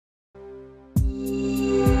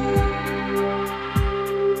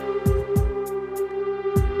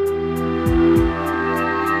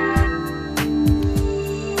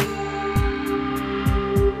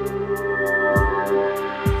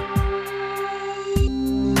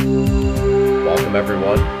Welcome,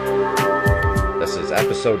 everyone. This is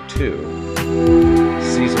episode 2,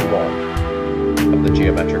 season 1 of the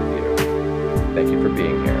Geometric View. Thank you for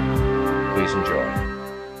being here. Please enjoy.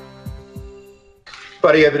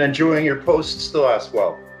 Buddy, I've been enjoying your posts the last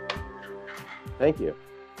while. Thank you.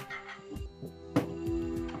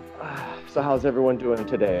 So how's everyone doing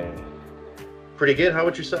today? Pretty good. How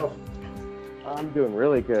about yourself? I'm doing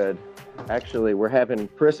really good. Actually, we're having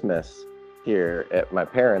Christmas here at my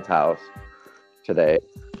parents' house today.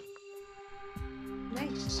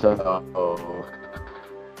 Nice. So,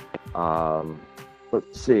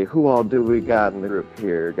 let's see, who all do we got in the group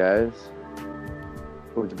here, guys?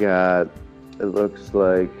 We've got, it looks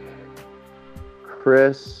like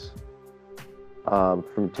Chris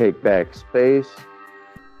from Take Back Space,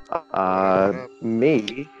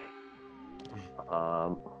 me.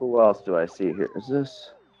 Who else do I see here? Is this?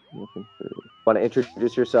 Want to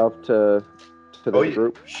introduce yourself to the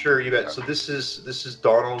group? Sure, you bet. So this is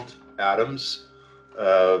Donald Adams.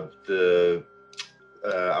 I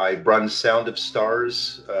run Sound of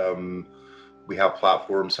Stars. We have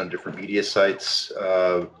platforms on different media sites.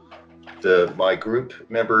 My group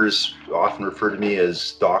members often refer to me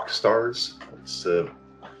as Doc Stars. It's a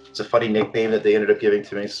funny nickname that they ended up giving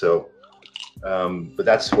to me. So, but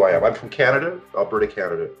that's who I am. I'm from Canada, Alberta,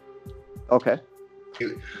 Canada. Okay.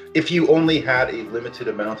 If you only had a limited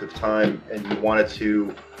amount of time and you wanted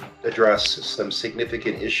to address some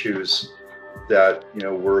significant issues that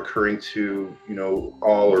were occurring to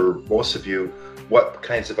all or most of you, what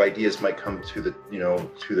kinds of ideas might come to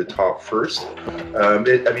the top first?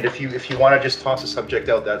 If you want to just toss a subject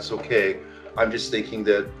out, that's okay. I'm just thinking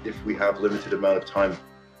that if we have limited amount of time,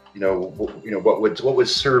 what would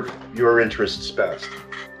serve your interests best?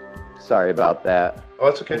 Sorry about that. Oh,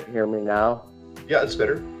 that's okay. Can you hear me now? Yeah, that's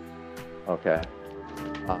better. Okay.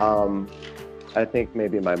 I think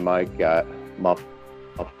maybe my mic got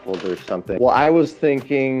muffled or something. Well, I was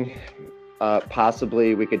thinking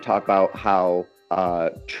possibly we could talk about how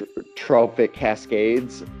trophic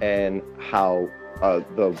cascades and how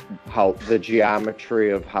the geometry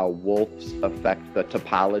of how wolves affect the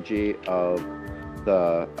topology of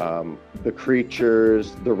the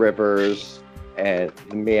creatures, the rivers, and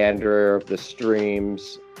the meander of the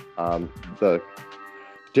streams, the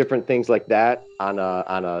different things like that on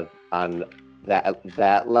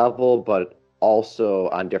that level, but also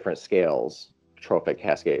on different scales, trophic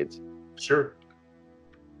cascades. Sure.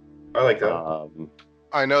 I like that.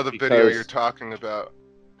 I know the video you're talking about.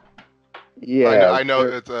 Yeah. I know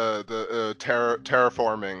it's the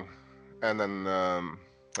terraforming, and then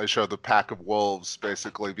they show the pack of wolves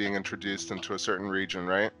basically being introduced into a certain region,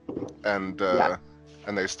 right? And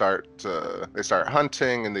and they start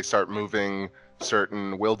hunting, and they start moving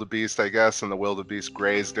certain wildebeest, I guess, and the wildebeest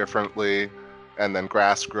graze differently, and then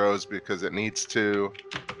grass grows because it needs to,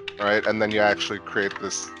 right? And then you actually create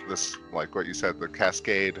this like what you said, the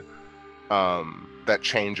cascade that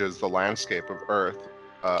changes the landscape of Earth.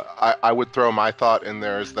 I would throw my thought in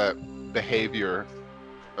there is that behavior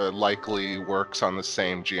likely works on the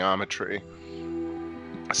same geometry.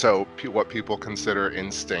 So what people consider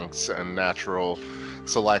instincts and natural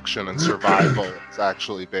selection and survival is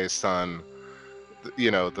actually based on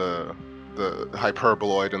the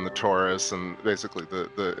hyperboloid and the torus, and basically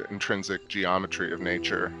the intrinsic geometry of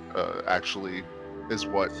nature actually is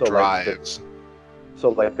what drives.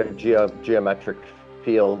 Like a geometric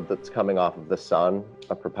field that's coming off of the sun,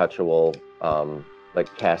 a perpetual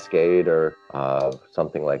like cascade or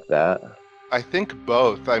something like that. I think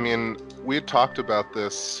both. I mean, we had talked about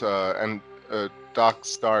this, and Doc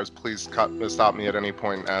Stars, please stop me at any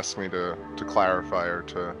point and ask me to clarify or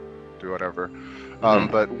to do whatever.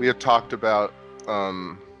 But we had talked about,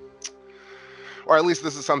 or at least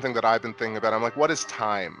this is something that I've been thinking about. I'm like, what is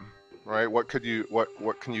time, right? What can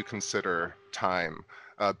you consider time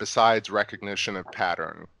besides recognition of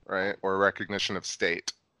pattern, right, or recognition of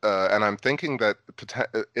state? And I'm thinking that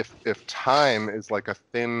if time is like a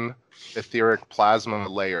thin etheric plasma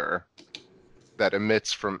layer that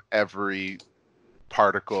emits from every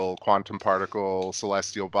particle, quantum particle,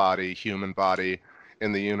 celestial body, human body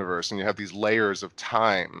in the universe, and you have these layers of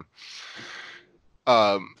time,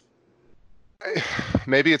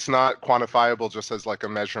 maybe it's not quantifiable just as like a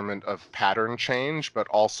measurement of pattern change, but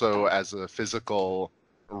also as a physical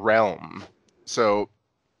realm. So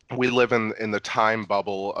we live in the time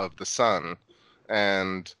bubble of the sun,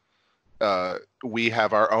 and we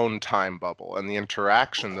have our own time bubble, and the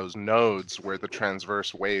interaction, those nodes where the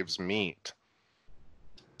transverse waves meet,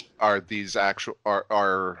 are these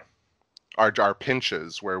are are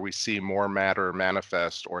pinches where we see more matter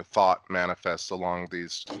manifest or thought manifest along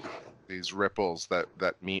these ripples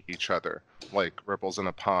that meet each other, like ripples in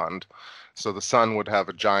a pond. So the sun would have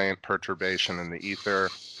a giant perturbation in the ether,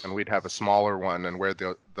 and we'd have a smaller one, and where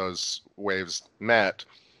those waves met,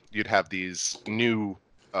 you'd have these new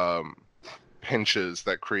pinches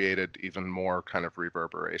that created even more kind of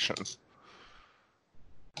reverberations.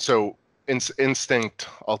 So instinct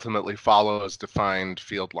ultimately follows defined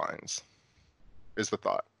field lines, is the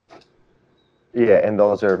thought. Yeah, and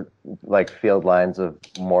those are like field lines of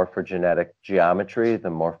morphogenetic geometry, the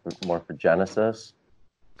morphogenesis,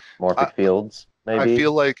 morphic fields, maybe. I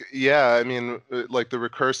feel like, yeah, I mean, like the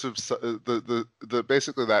recursive, the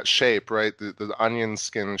basically that shape, right? The onion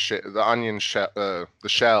skin, the the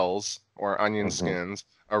shells or onion skins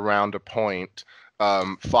around a point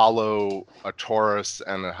follow a torus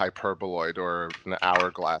and a hyperboloid or an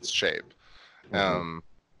hourglass shape.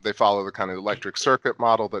 They follow the kind of electric circuit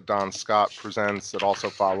model that Don Scott presents. It also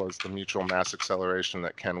follows the mutual mass acceleration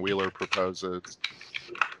that Ken Wheeler proposes.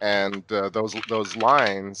 And those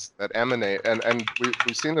lines that emanate, and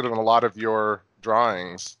we've seen it in a lot of your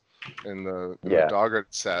drawings in the Dougherty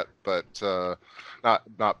set, but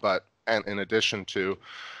and in addition to,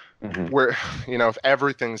 where, you know, if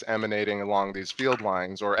everything's emanating along these field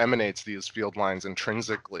lines or emanates these field lines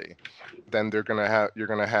intrinsically, then you're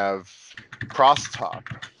gonna have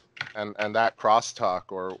crosstalk, and that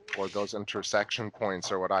crosstalk or those intersection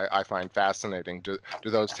points are what I find fascinating. Do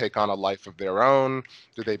those take on a life of their own?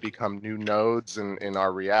 Do they become new nodes in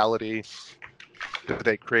our reality? Do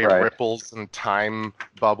they create ripples and time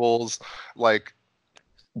bubbles? Like,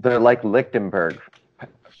 they're like Lichtenberg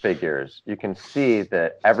figures. You can see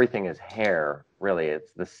that everything is hair, really.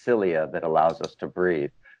 It's the cilia that allows us to breathe.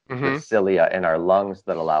 The cilia in our lungs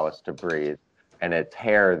that allow us to breathe. And it's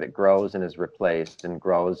hair that grows and is replaced and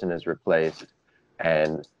grows and is replaced.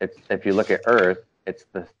 And it's, if you look at Earth, it's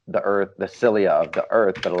the earth, the cilia of the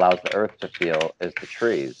Earth that allows the Earth to feel is the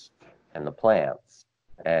trees and the plants.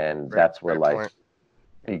 And that's where life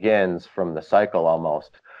begins, from the cycle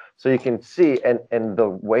almost. So you can see, and the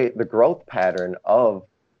way, the growth pattern of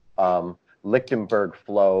Lichtenberg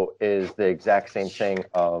flow is the exact same thing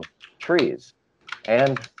of trees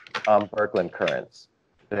and Birkeland currents.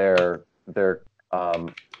 They're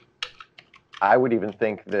I would even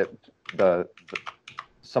think that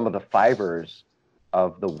some of the fibers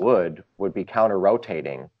of the wood would be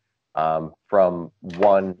counter-rotating from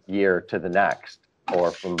one year to the next,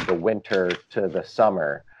 or from the winter to the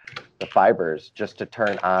summer. The fibers, just to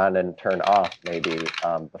turn on and turn off, maybe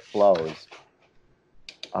the flows,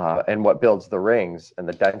 and what builds the rings and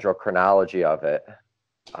the dendrochronology of it.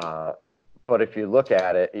 But if you look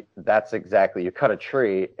at it, that's exactly, you cut a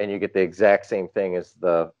tree and you get the exact same thing as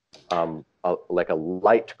the like a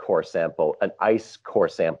light core sample, an ice core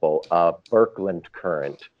sample, Birkeland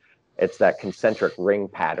current. It's that concentric ring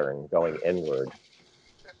pattern going inward.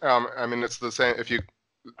 I mean, it's the same if you,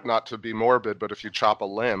 not to be morbid, but if you chop a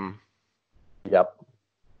limb. Yep,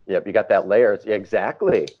 you got that layers. Yeah,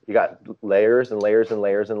 exactly. You got layers and layers and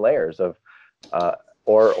layers and layers of,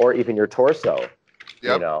 or even your torso. Yep.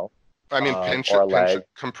 You know. I mean, pinch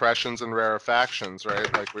compressions and rarefactions,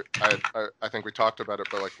 right? Like I think we talked about it,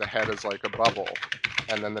 but like the head is like a bubble,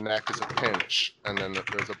 and then the neck is a pinch, and then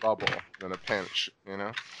there's a bubble, then a pinch, you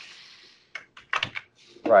know?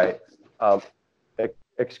 Right.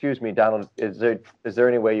 Excuse me, Donald. Is there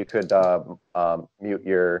any way you could mute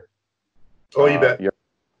your? Oh, you bet. You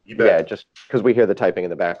bet. Yeah, just because we hear the typing in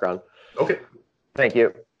the background. Okay. Thank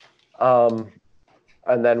you. And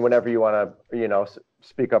then whenever you want to, you know,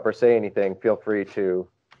 speak up or say anything, feel free to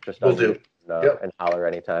just unmute and holler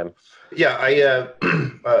anytime. Yeah, I'm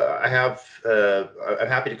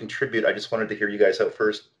happy to contribute. I just wanted to hear you guys out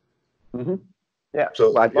first. Yeah.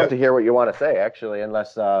 So I'd love to hear what you want to say, actually,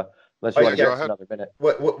 unless you want to give us another minute.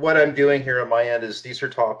 What I'm doing here on my end is, these are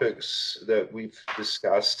topics that we've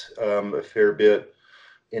discussed a fair bit,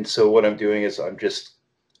 and so what I'm doing is I'm just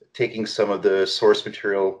taking some of the source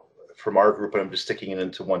material from our group, and I'm just sticking it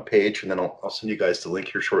into one page, and then I'll send you guys the link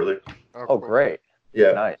here shortly. Oh, great.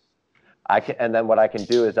 Yeah. Nice. And then what I can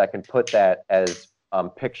do is I can put that as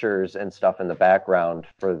pictures and stuff in the background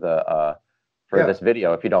for the this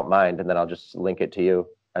video, if you don't mind, and then I'll just link it to you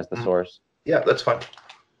as the source. Yeah, that's fine.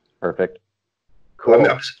 Perfect. Cool.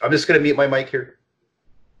 I'm just going to mute my mic here.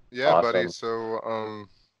 Yeah, awesome. Buddy. So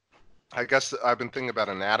I guess I've been thinking about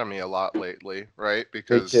anatomy a lot lately, right?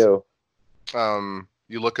 Because me too.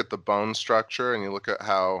 You look at the bone structure and you look at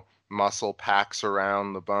how muscle packs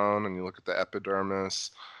around the bone, and you look at the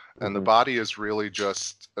epidermis, and the body is really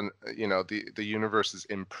just, you know, the universe is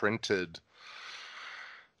imprinted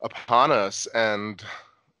upon us, and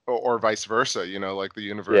or vice versa, like the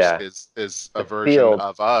universe Yeah. is a The version field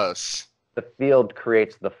of us. the field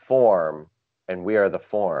creates the form, and we are the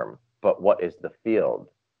form. But what is the field?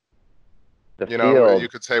 The You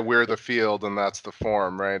field, could say we're the field and that's the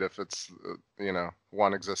form, right? If it's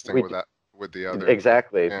one existing we with that, with the other.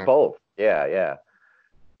 exactly Yeah, both. Yeah, yeah.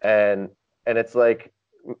 And it's like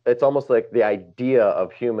it's almost like the idea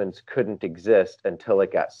of humans couldn't exist until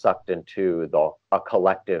it got sucked into a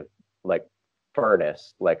collective, like,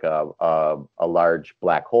 furnace, like a large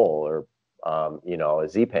black hole, or a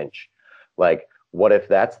Z pinch. Like, what if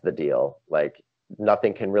that's the deal? Like,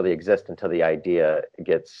 nothing can really exist until the idea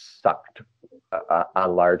gets sucked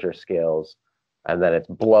on larger scales, and then it's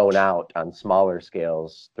blown out on smaller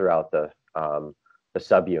scales throughout the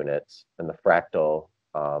subunits and the fractal.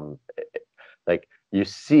 Like, you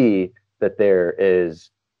see that there's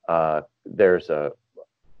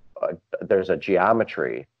a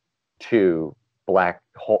geometry to black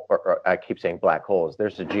hole, or I keep saying black holes.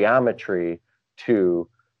 There's a geometry to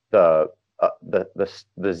the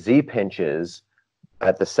the Z pinches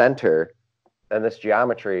at the center, and this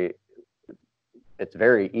geometry, it's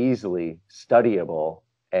very easily studyable,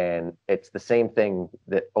 and it's the same thing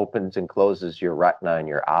that opens and closes your retina in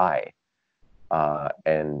your eye,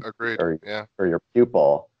 and agreed. Yeah, or your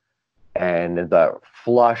pupil, and the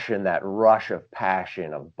flush and that rush of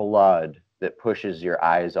passion of blood that pushes your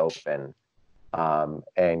eyes open, and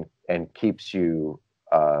keeps you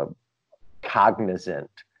cognizant,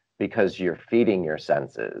 because you're feeding your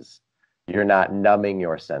senses. You're not numbing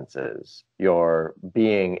your senses. You're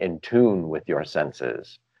being in tune with your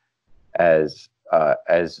senses, as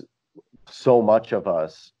so much of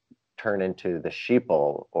us turn into the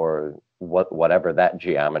sheeple, or whatever that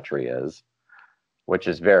geometry is, which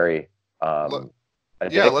is very yeah,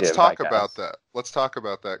 let's addictive, I talk about guess. that. Let's talk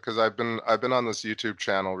about that, because I've been on this YouTube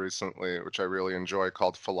channel recently, which I really enjoy,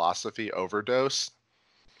 called Philosophy Overdose,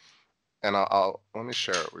 and I'll let me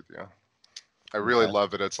share it with you. I really Okay.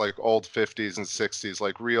 love it. It's like old 50s and 60s,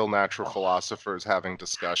 like real natural philosophers having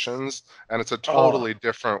discussions, and it's a Oh, totally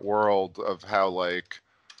different world of how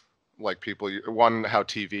people, one, how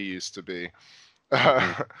TV used to be,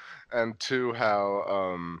 mhm. and two,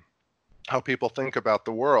 how people think about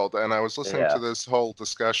the world. And I was listening to Yeah. this whole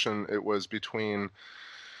discussion. It was between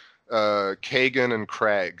Kagan and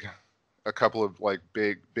Craig, a couple of like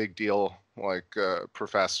big deal, like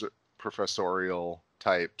professorial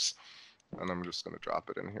types. And I'm just going to drop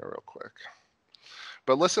it in here real quick.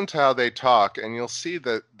 But listen to how they talk, and you'll see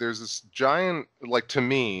that there's this giant, like, to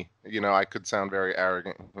me, I could sound very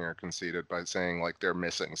arrogant here, conceited, by saying like they're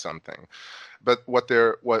missing something. But what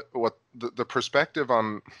the perspective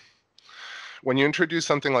on when you introduce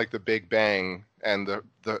something like the Big Bang and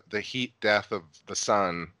the heat death of the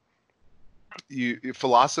sun,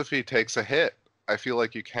 philosophy takes a hit. I feel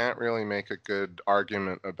like you can't really make a good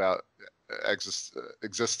argument about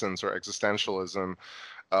existence or existentialism,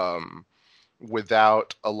 um,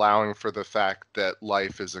 without allowing for the fact that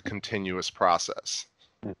life is a continuous process.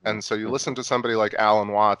 Mhm. And so you listen Mhm. to somebody like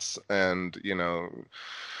Alan Watts and,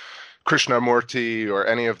 Krishnamurti, or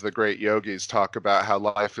any of the great yogis, talk about how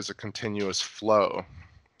life is a continuous flow.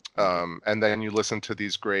 And then you listen to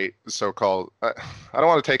these great so-called, I don't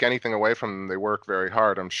want to take anything away from them. They work very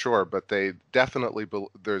hard, I'm sure, but they definitely,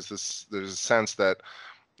 there's a sense that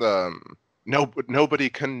nobody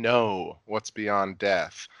can know what's beyond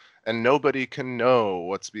death, and nobody can know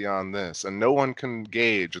what's beyond this, and no one can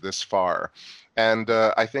gauge this far. And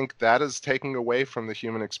I think that is taking away from the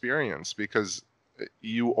human experience, because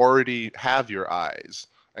you already have your eyes,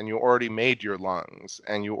 and you already made your lungs,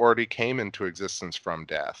 and you already came into existence from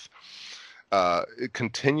death.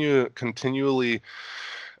 Continually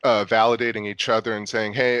validating each other and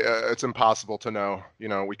saying, "Hey, it's impossible to know.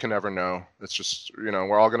 We can never know. It's just,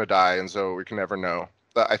 we're all going to die, and so we can never know."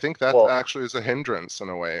 I think that Well, actually is a hindrance in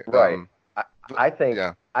a way. right. I, I think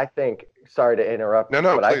Yeah. I think sorry to interrupt, No,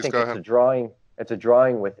 no, but I please think go ahead. it's a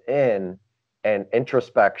drawing within, and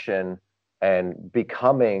introspection, and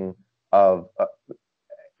becoming of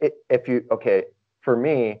if you okay, for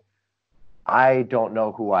me, I don't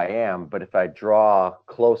know who I am, but if I draw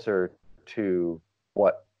closer to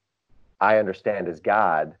what I understand as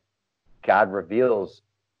God, God reveals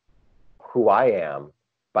who I am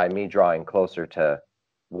by me drawing closer to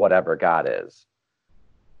whatever God is.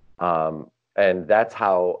 And that's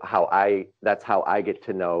how I get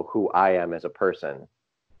to know who I am as a person,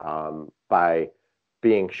 by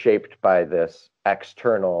being shaped by this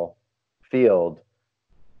external field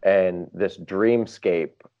and this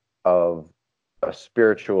dreamscape of a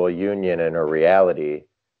spiritual union and a reality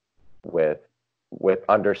with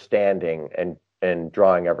understanding and and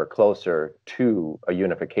drawing ever closer to a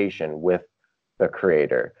unification with the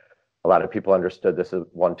Creator. A lot of people understood this at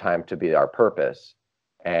one time to be our purpose.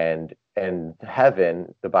 And in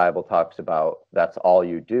heaven, the Bible talks about that's all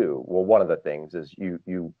you do. Well, one of the things is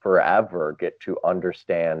you forever get to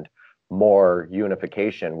understand more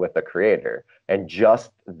unification with the Creator. And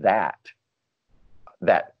just that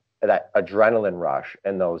adrenaline rush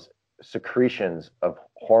and those secretions of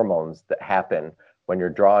hormones that happen when you're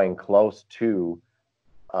drawing close to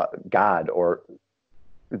God or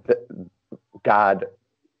God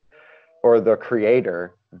or the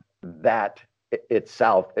Creator, that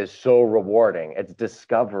itself is so rewarding. It's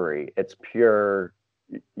discovery. It's pure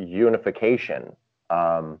unification.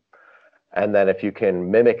 And then if you can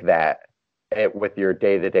mimic that with your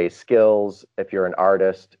day-to-day skills, if you're an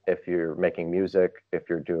artist, if you're making music, if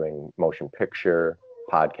you're doing motion picture,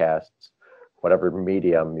 podcasts, whatever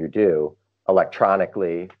medium you do,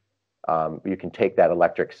 electronically, you can take that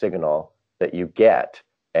electric signal that you get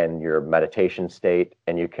in your meditation state,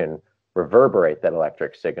 and you can reverberate that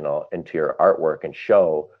electric signal into your artwork and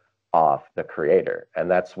show off the Creator. And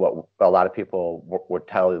that's what a lot of people would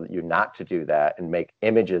tell you not to do, that and make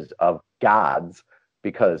images of gods,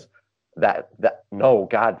 because no,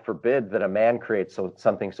 God forbid that a man creates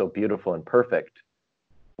something so beautiful and perfect.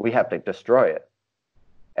 We have to destroy it.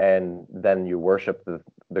 And then you worship the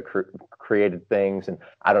created things. And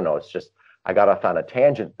I don't know, it's just, I got off on a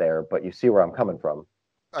tangent there, but you see where I'm coming from.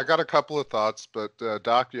 I got a couple of thoughts, but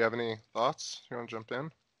Doc, do you have any thoughts? You want to jump in?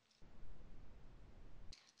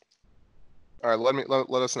 All right,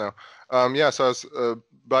 let us know. Yeah, so as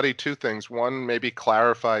Buddy, two things. One, maybe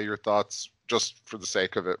clarify your thoughts just for the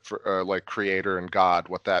sake of it, for like Creator and God,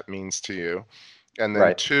 what that means to you. And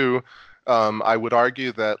then two, I would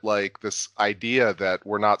argue that like this idea that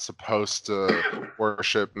we're not supposed to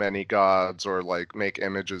worship many gods or like make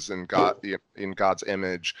images in God's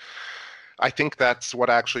image, I think that's what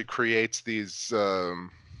actually creates these,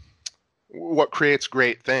 what creates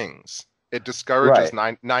great things. It discourages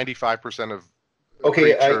 95% of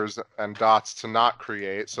creatures and dots to not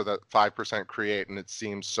create, so that 5% create, and it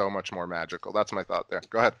seems so much more magical. That's my thought there.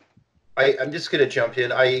 Go ahead. I'm just going to jump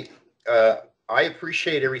in. I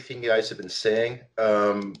appreciate everything you guys have been saying.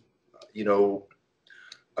 I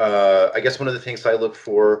guess one of the things I look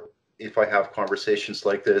for if I have conversations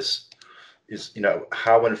like this is,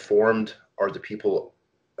 how informed are the people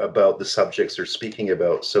about the subjects they're speaking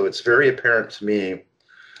about. So it's very apparent to me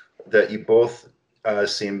that you both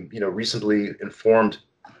seem, reasonably informed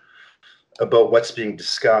about what's being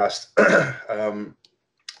discussed.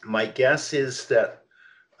 My guess is that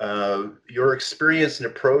your experience and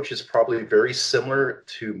approach is probably very similar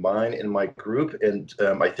to mine and my group, and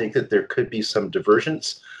I think that there could be some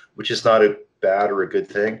divergence, which is not a bad or a good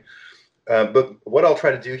thing. But what I'll try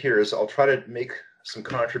to do here is I'll try to make some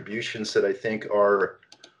contributions that I think are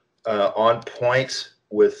on point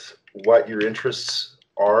with what your interests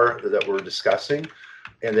are that we're discussing.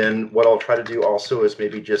 And then what I'll try to do also is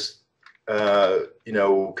maybe just,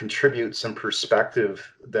 contribute some perspective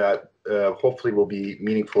that hopefully will be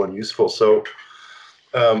meaningful and useful. So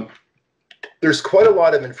there's quite a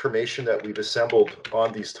lot of information that we've assembled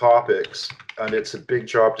on these topics, and it's a big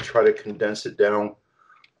job to try to condense it down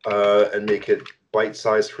and make it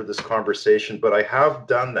bite-sized for this conversation, but I have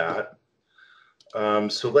done that.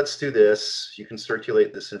 So let's do this. You can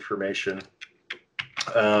circulate this information.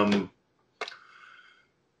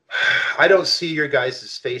 I don't see your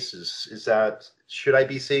guys' faces. Should I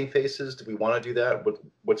be seeing faces? Do we want to do that?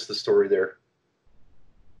 What's the story there?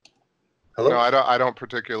 Hello? No, I don't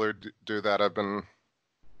particularly do that. I don't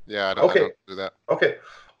do that. Okay.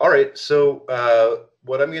 All right. So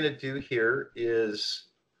what I'm going to do here is,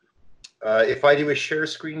 if I do a share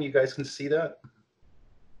screen, you guys can see that?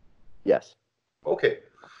 Yes. Okay.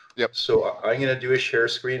 Yep. So I'm going to do a share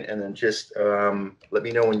screen, and then just let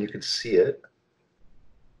me know when you can see it.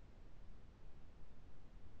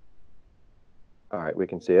 All right, we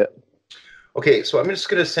can see it. Okay, so I'm just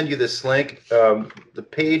going to send you this link. The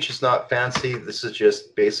page is not fancy. This is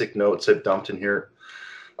just basic notes I've dumped in here.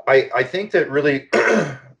 I think that really,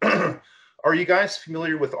 are you guys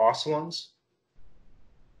familiar with oscillons?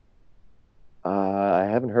 I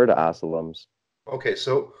haven't heard of oscillons. Okay,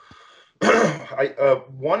 so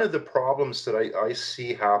one of the problems that I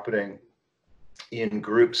see happening in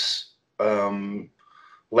groups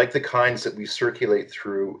like the kinds that we circulate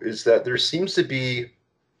through is that there seems to be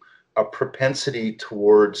a propensity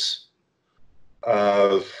towards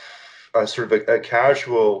a sort of a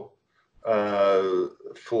casual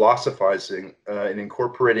philosophizing and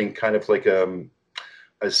incorporating kind of like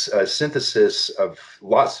a synthesis of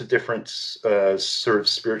lots of different sort of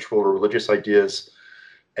spiritual or religious ideas,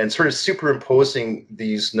 and sort of superimposing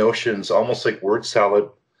these notions almost like word salad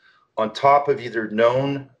on top of either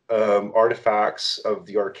known artifacts of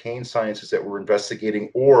the arcane sciences that we're investigating,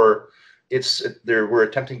 or we're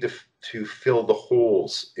attempting to fill the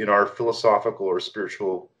holes in our philosophical or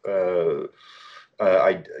spiritual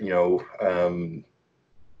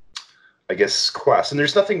I guess quest. And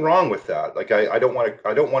there's nothing wrong with that. Like I don't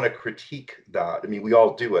want to critique that. I mean, we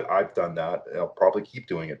all do it. I've done that. I'll probably keep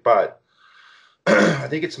doing it. But I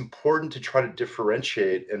think it's important to try to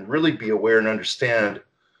differentiate and really be aware and understand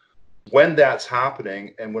when that's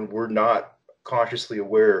happening and when we're not consciously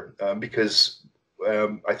aware, because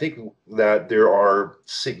I think that there are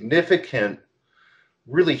significant,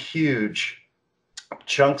 really huge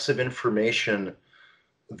chunks of information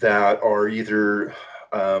that are either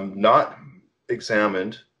not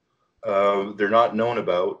examined, they're not known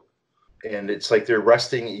about, and it's like they're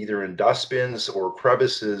resting either in dustbins or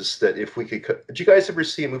crevices that if we could... Did you guys ever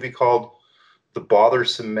see a movie called The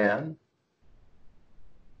Bothersome Man?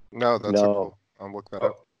 No, No. I'll look that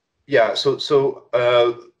up. Yeah, so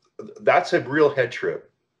that's a real head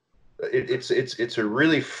trip. It's a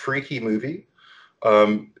really freaky movie.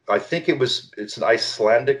 I think it's an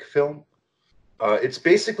Icelandic film. It's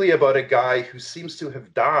basically about a guy who seems to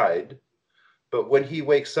have died, but when he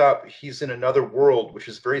wakes up, he's in another world, which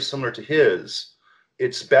is very similar to his.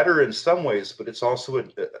 It's better in some ways, but it's also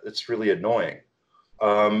it's really annoying.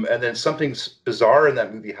 And then something bizarre in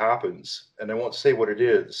that movie happens, and I won't say what it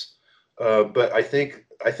is. But I think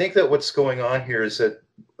that what's going on here is that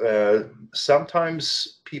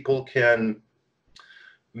sometimes people can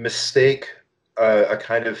mistake a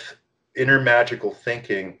kind of inner magical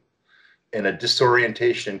thinking and a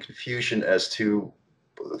disorientation and confusion as to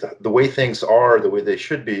the way things are, the way they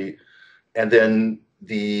should be, and then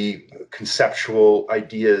the conceptual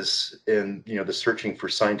ideas and the searching for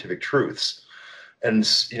scientific truths. And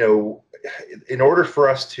in order for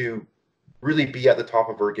us to really be at the top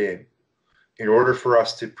of our game, in order for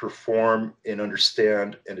us to perform and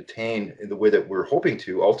understand and attain in the way that we're hoping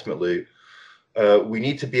to ultimately, we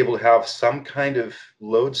need to be able to have some kind of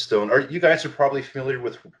lodestone. You guys are probably familiar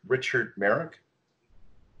with Richard Merrick?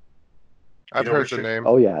 I've heard the name.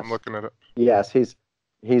 Oh, yes. I'm looking at it. Yes,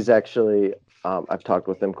 he's actually, I've talked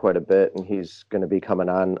with him quite a bit, and he's going to be coming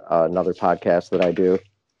on another podcast that I do.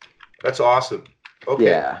 That's awesome. Okay.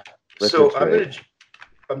 Yeah. So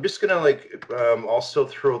I'm just gonna also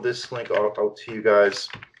throw this link out to you guys.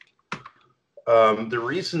 The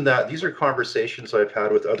reason that these are conversations I've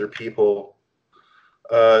had with other people,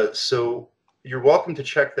 so you're welcome to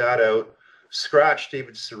check that out. Scratch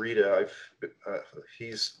David Sarita.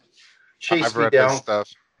 He's chased me down. His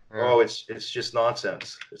stuff. Yeah. Oh, it's just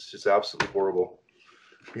nonsense. It's just absolutely horrible.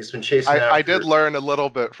 He's been chasing after... I did learn a little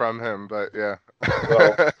bit from him, but yeah.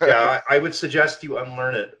 Well, yeah, I would suggest you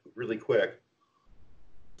unlearn it really quick.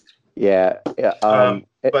 Yeah.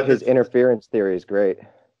 But his interference theory is great.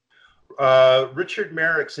 Richard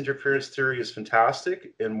Merrick's interference theory is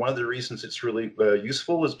fantastic, and one of the reasons it's really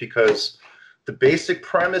useful is because the basic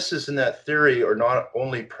premises in that theory are not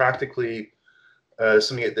only practically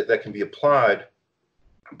something that can be applied,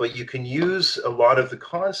 but you can use a lot of the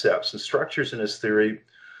concepts and structures in his theory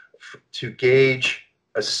to gauge,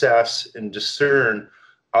 assess, and discern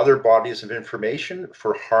other bodies of information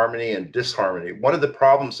for harmony and disharmony. One of the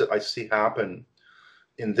problems that I see happen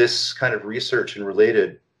in this kind of research and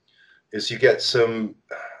related is you get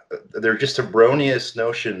they're just erroneous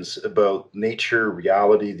notions about nature,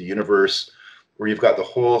 reality, the universe, where you've got the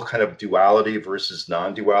whole kind of duality versus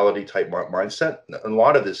non-duality type mindset. And a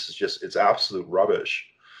lot of this is it's absolute rubbish.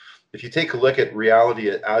 If you take a look at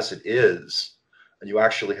reality as it is, and you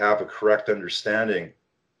actually have a correct understanding,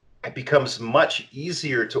 it becomes much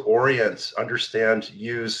easier to orient, understand,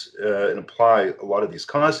 use, and apply a lot of these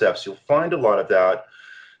concepts. You'll find a lot of that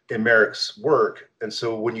in Merrick's work. And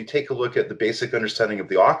so when you take a look at the basic understanding of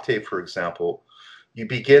the octave, for example, you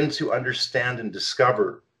begin to understand and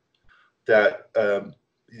discover that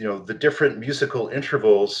the different musical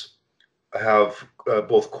intervals have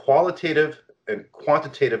both qualitative and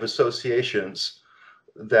quantitative associations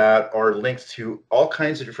that are linked to all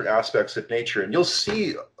kinds of different aspects of nature. And you'll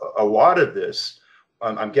see a lot of this.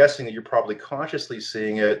 I'm guessing that you're probably consciously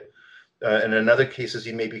seeing it. And in other cases,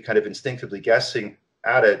 you may be kind of instinctively guessing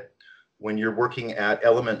at it when you're working at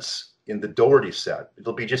elements in the Dougherty set.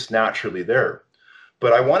 It'll be just naturally there.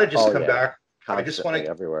 But I want to just come back. Constantly, I just want to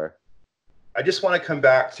everywhere. I just want to come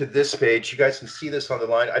back to this page. You guys can see this on the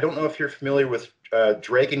line. I don't know if you're familiar with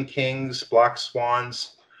Dragon Kings, Black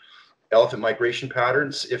Swans, elephant migration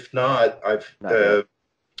patterns. If not,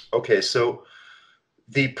 Okay, so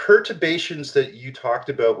the perturbations that you talked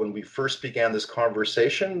about when we first began this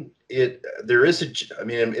conversation, there is I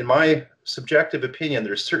mean, in my subjective opinion,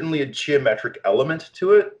 there's certainly a geometric element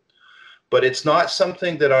to it, but it's not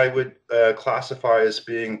something that I would classify as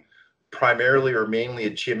being primarily or mainly a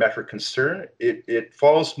geometric concern. It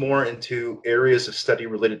falls more into areas of study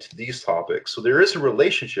related to these topics. So there is a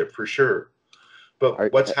relationship for sure.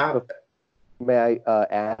 But what's happening? May I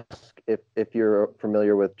ask if you're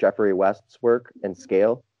familiar with Jeffrey West's work and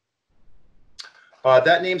scale?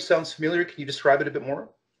 That name sounds familiar. Can you describe it a bit more?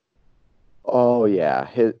 Oh yeah,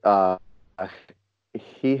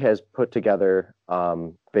 he has put together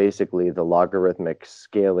basically the logarithmic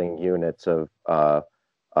scaling units of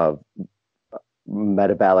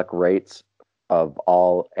metabolic rates of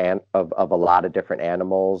a lot of different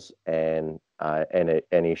animals, and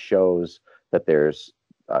he shows that there's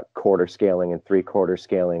quarter scaling and three-quarter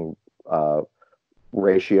scaling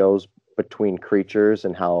ratios between creatures,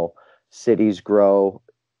 and how cities grow,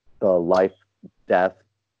 the life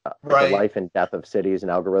and death of cities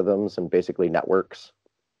and algorithms and basically networks.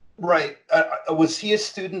 Right. Was he a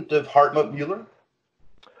student of Hartmut Müller?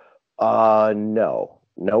 No,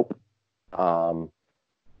 nope.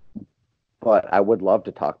 But I would love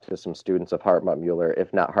to talk to some students of Hartmut Müller,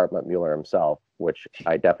 if not Hartmut Müller himself, which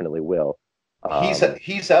I definitely will. He's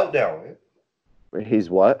out now, right?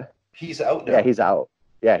 He's what? He's out now. Yeah, he's out.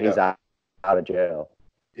 Yeah, he's out of jail.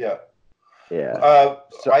 Yeah. Yeah.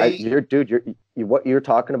 What you're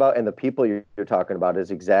talking about, and the people you're talking about,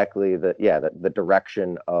 is exactly the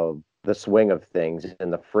direction of the swing of things,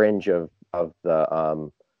 and the fringe of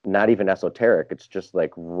the not even esoteric. It's just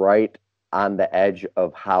like right on the edge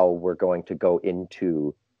of how we're going to go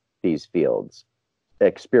into these fields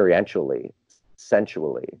experientially,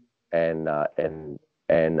 sensually, and I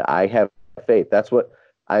have faith. That's what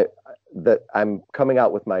I'm coming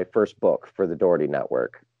out with my first book for the Dougherty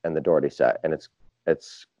Network and the Dougherty Set, and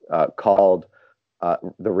it's called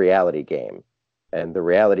The Reality Game. And the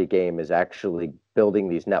reality game is actually building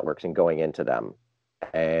these networks and going into them,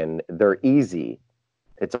 and they're easy.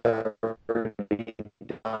 It's already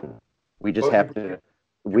done. We just have to.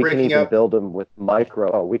 We can even build them with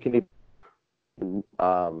micro. We can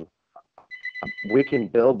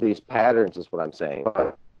build these patterns, is what I'm saying.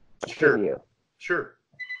 Sure.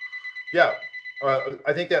 Yeah,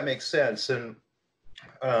 I think that makes sense. And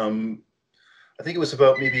I think it was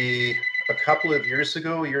about maybe a couple of years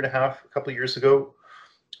ago, a couple of years ago,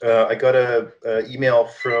 I got a email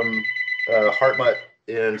from Hartmut,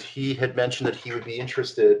 and he had mentioned that he would be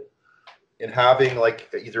interested in having like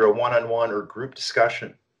either a one-on-one or group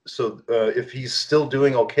discussion. So if he's still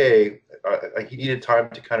doing okay, he needed time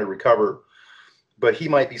to kind of recover, but he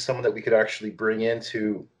might be someone that we could actually bring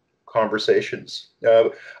into conversations.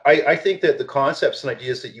 I think that the concepts and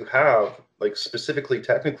ideas that you have, like specifically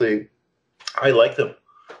technically, I like them.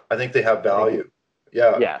 I think they have value.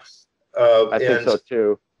 Yeah. Yes. I think so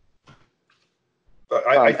too.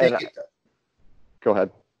 I think. Go ahead.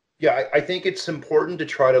 Yeah, I think it's important to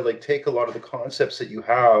try to like take a lot of the concepts that you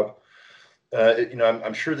have.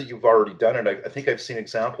 I'm sure that you've already done it. I think I've seen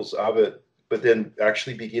examples of it, but then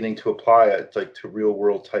actually beginning to apply it like to real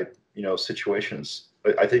world type, situations.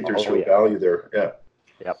 I think there's real value there. Yeah.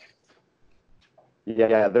 Yep.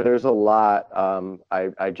 Yeah, there's a lot.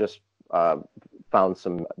 I just found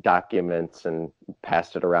some documents and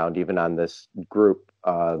passed it around, even on this group,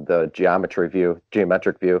 the Geometric View,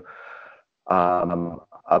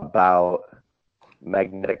 about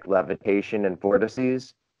magnetic levitation and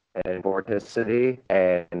vortices and vorticity,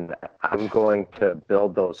 and I'm going to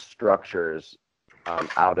build those structures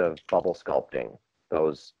out of bubble sculpting,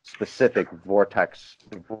 those specific vortex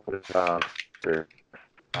that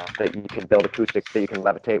you can build acoustics, that you can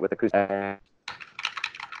levitate with acoustics.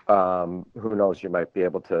 Who knows? We might be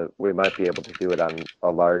able to do it on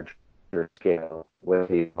a larger scale with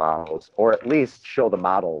these models, or at least show the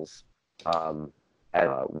models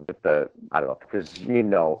with the, I don't know, because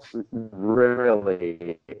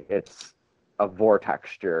really it's a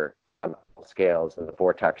vortexture on scales, and the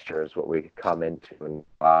vortexture is what we come into. And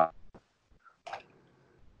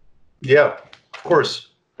yeah, of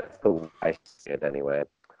course. That's the way I see it anyway.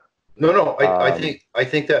 No, I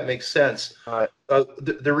think that makes sense.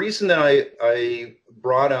 The reason that I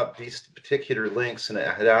brought up these particular links, and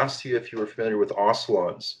I had asked you if you were familiar with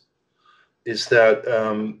oscillons, is that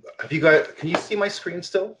can you see my screen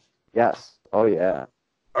still? Yes. Oh yeah.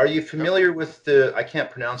 Are you familiar with I can't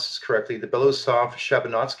pronounce this correctly, the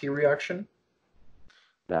Belousov-Shabanatsky reaction?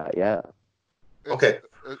 Not yet. Okay.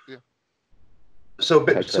 Yeah. So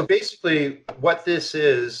basically what this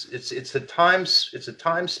is, it's a time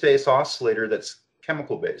space oscillator that's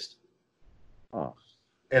chemical based. Oh.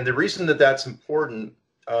 And the reason that that's important,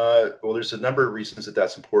 well, there's a number of reasons that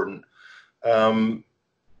that's important. An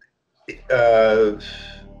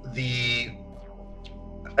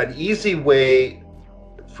easy way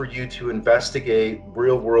for you to investigate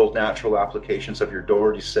real-world natural applications of your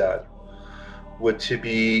Dougherty set would to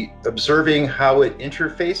be observing how it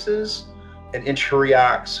interfaces and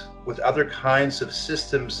interacts with other kinds of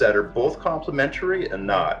systems that are both complementary and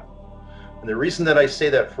not. And the reason that I say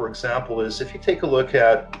that, for example, is if you take a look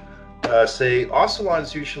at, say,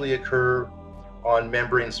 oscillons usually occur on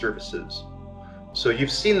membrane surfaces. So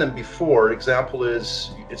you've seen them before. Example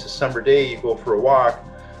is, it's a summer day, you go for a walk,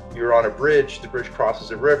 you're on a bridge, the bridge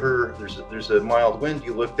crosses a river, there's a mild wind,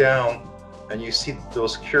 you look down, and you see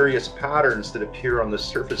those curious patterns that appear on the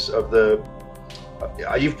surface of the,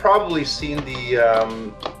 you've probably seen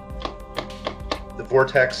the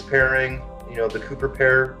vortex pairing, you know, the Cooper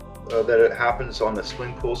pair, that it happens on the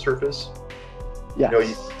swimming pool surface. Yes. You know,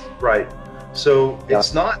 right. So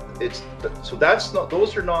it's not, so that's not,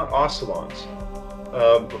 those are not oscillons.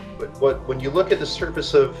 But when you look at the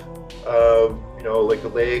surface of, you know, like a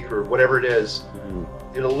lake or whatever it is,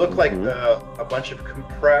 it'll look like a bunch of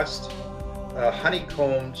compressed,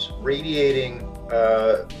 honeycombed, radiating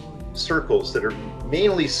circles that are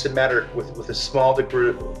mainly symmetric with a small degree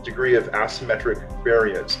of asymmetric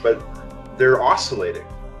variance, but they're oscillating.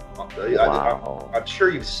 Wow. I'm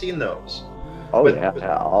sure you've seen those. Oh, but,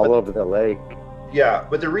 all over the lake. Yeah,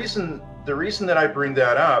 but the reason that I bring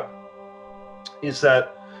that up is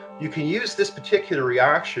that you can use this particular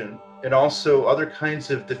reaction and also other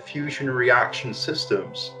kinds of diffusion reaction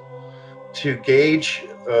systems to gauge,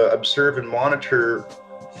 observe, and monitor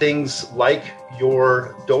things like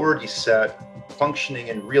your Dougherty set functioning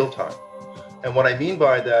in real time. And what I mean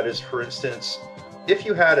by that is, for instance, if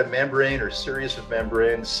you had a membrane or series of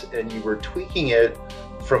membranes and you were tweaking it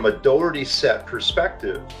from a Dougherty set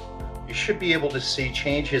perspective, you should be able to see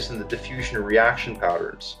changes in the diffusion and reaction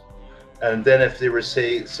patterns. And then if there was,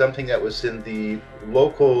 say, something that was in the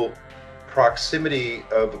local proximity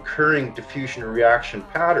of occurring diffusion and reaction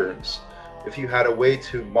patterns, if you had a way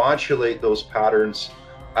to modulate those patterns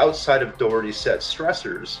outside of Dougherty set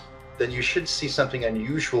stressors, then you should see something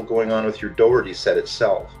unusual going on with your Dougherty set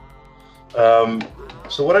itself.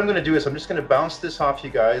 So what I'm going to do is I'm just going to bounce this off you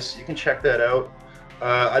guys. You can check that out.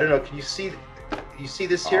 I don't know, can you see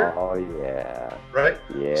this here? Oh yeah. Right?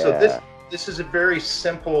 Yeah. So this is a very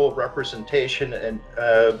simple representation, and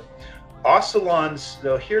oscillons, you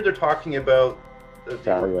know, here they're talking about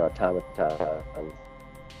cellular automatons.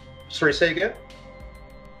 Sorry, say again?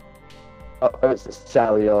 Oh, it's the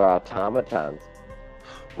cellular automatons.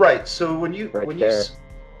 Right. So when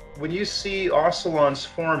you see oscillons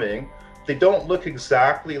forming, they don't look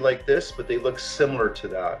exactly like this, but they look similar to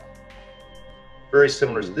that. Very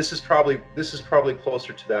similar. Mm-hmm. This is probably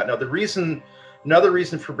closer to that. Now, another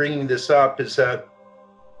reason for bringing this up is that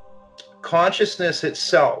consciousness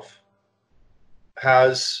itself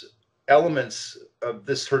has elements of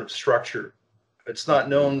this sort of structure. It's not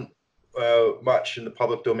known much in the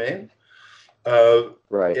public domain.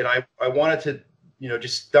 Right. And I wanted to, you know,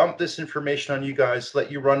 just dump this information on you guys,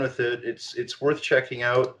 let you run with it. It's worth checking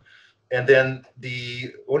out. And then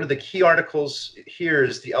one of the key articles here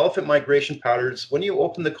is the elephant migration patterns. When you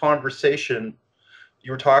open the conversation,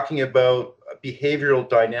 you were talking about behavioral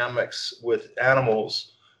dynamics with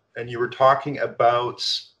animals, and you were talking about,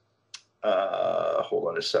 hold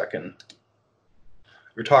on a second.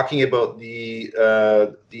 You're talking about the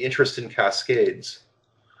interest in cascades.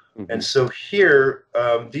 Mm-hmm. And so here,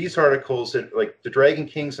 these articles, like the Dragon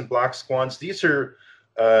Kings and Black Swans, these are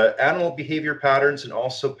animal behavior patterns and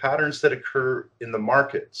also patterns that occur in the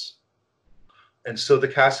markets. And so the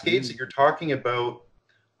cascades that you're talking about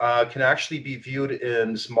can actually be viewed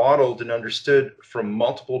and modeled and understood from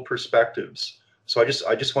multiple perspectives. So I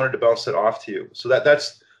just wanted to bounce that off to you. So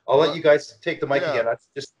that's I'll let you guys take the mic again. That's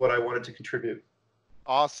just what I wanted to contribute.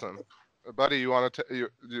 Awesome, buddy. You want to?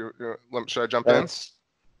 Should I jump in?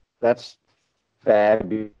 That's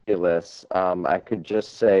fabulous. I could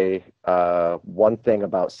just say one thing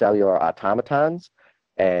about cellular automatons,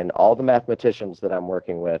 and all the mathematicians that I'm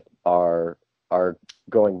working with are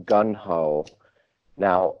going gun-ho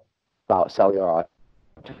now about cellular.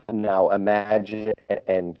 Now imagine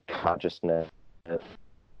and consciousness.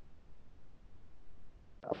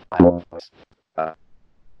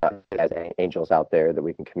 As angels out there that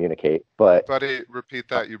we can communicate, but buddy, repeat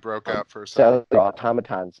that. You broke out for a second. Cellular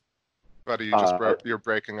automatons. Buddy, you just broke. You're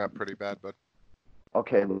breaking up pretty bad, bud.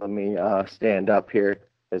 Okay, let me stand up here.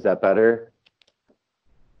 Is that better?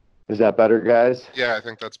 Is that better, guys? Yeah, I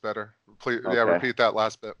think that's better. Please, okay. Yeah, repeat that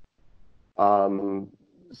last bit. um,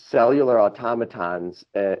 cellular automatons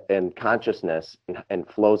and consciousness and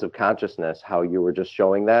flows of consciousness, how you were just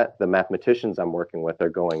showing that, the mathematicians I'm working with are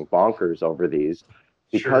going bonkers over these,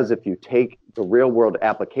 because Sure. if you take the real world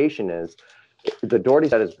application is, the Doherty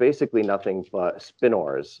set is basically nothing but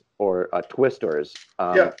spinors or twistors,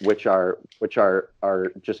 Yeah. which are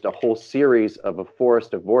just a whole series of a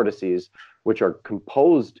forest of vortices, which are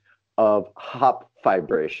composed of Yeah. hop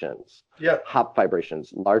vibrations,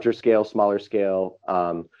 larger scale, smaller scale.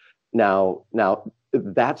 Now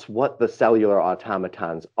that's what the cellular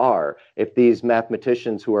automatons are. If these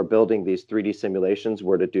mathematicians who are building these 3D simulations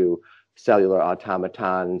were to do cellular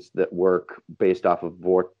automatons that work based off of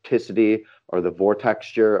vorticity or the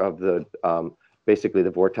vortexture of the basically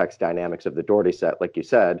the vortex dynamics of the Doherty set, like you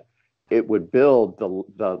said, it would build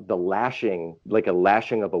the lashing, like a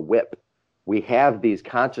lashing of a whip. We have these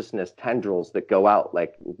consciousness tendrils that go out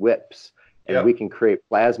like whips, and Yeah. we can create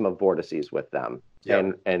plasma vortices with them,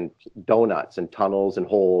 Yeah. and donuts and tunnels and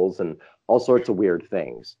holes and all sorts of weird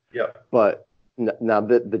things. Yeah. But now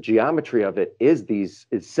the geometry of it is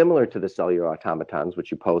similar to the cellular automatons, which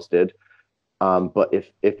you posted. But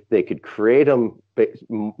if they could create them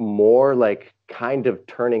more like kind of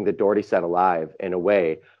turning the Doherty set alive in a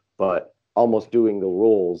way, but almost doing the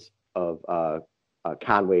rules of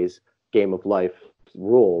Conway's Game of Life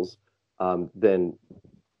rules, then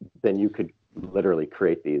you could literally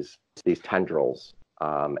create these tendrils,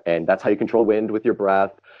 and that's how you control wind with your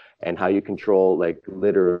breath, and how you control like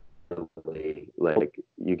literally, like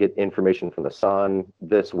you get information from the sun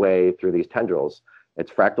this way through these tendrils.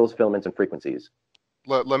 It's fractals, filaments, and frequencies.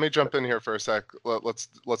 Let me jump in here for a sec.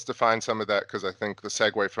 Let's define some of that, because I think the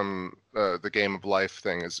segue from the Game of Life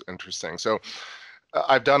thing is interesting. So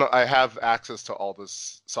I have access to all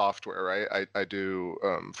this software, right? I do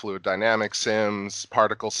fluid dynamics sims,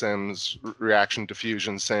 particle sims, reaction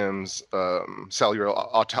diffusion sims, cellular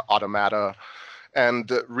automata, and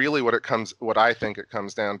really what I think it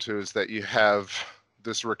comes down to is that you have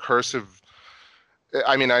this recursive.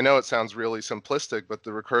 I mean, I know it sounds really simplistic, but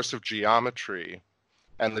the recursive geometry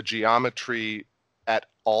and the geometry at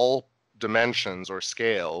all dimensions or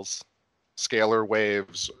scales, scalar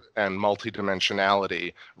waves and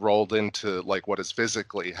multidimensionality rolled into like what is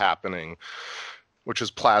physically happening, which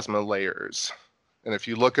is plasma layers. And if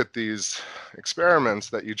you look at these experiments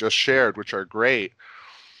that you just shared, which are great,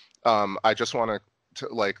 I just want to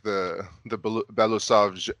like the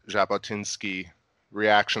Belousov-Jabotinsky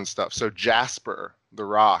reaction stuff. So jasper, the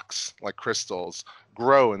rocks like crystals,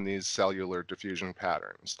 grow in these cellular diffusion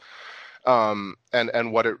patterns. And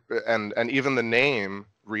what it and even the name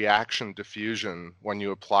reaction diffusion, when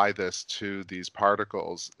you apply this to these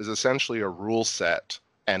particles, is essentially a rule set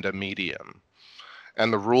and a medium.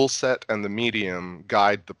 And the rule set and the medium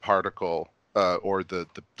guide the particle or the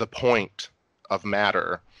point of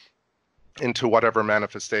matter into whatever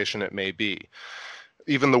manifestation it may be.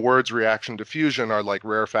 Even the words reaction diffusion are like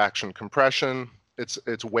rarefaction compression.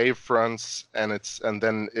 It's wave fronts, and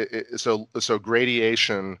then so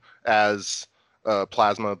gradation as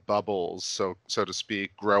plasma bubbles, so to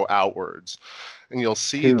speak, grow outwards, and you'll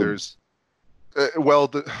see Tubes. there's well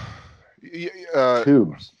the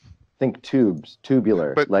Tubes. Think tubes,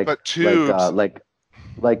 tubular, but tubes.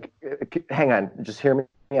 hang on, just hear me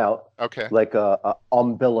out. Okay. Like a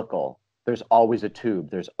umbilical. There's always a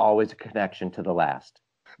tube. There's always a connection to the last.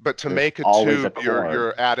 But to There's make a always a tube, cord.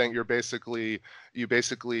 you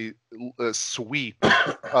basically sweep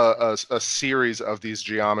a series of these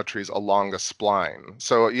geometries along a spline.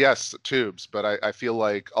 So yes, tubes, but I feel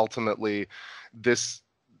like ultimately this,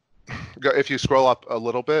 if you scroll up a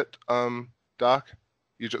little bit, Doc,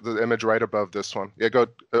 the image right above this one. Yeah, go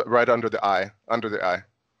right under the eye,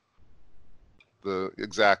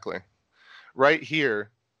 exactly. Right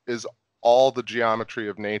here is all the geometry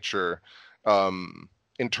of nature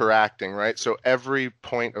interacting, right? So every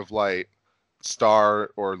point of light,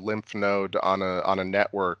 star or lymph node on a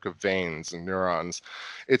network of veins and neurons,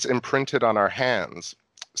 it's imprinted on our hands.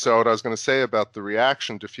 So what I was going to say about the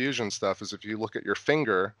reaction diffusion stuff is if you look at your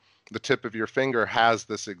finger, the tip of your finger has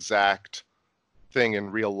this exact thing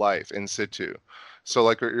in real life in situ. So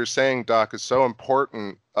like what you're saying, Doc, is so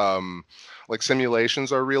important. Like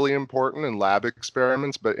simulations are really important in lab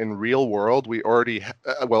experiments, but in real world, we already,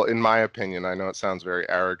 well, in my opinion, I know it sounds very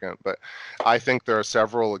arrogant, but I think there are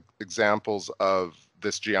several examples of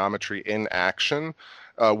this geometry in action.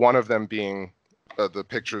 One of them being the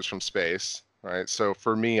pictures from space, right? So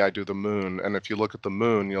for me, I do the moon. And if you look at the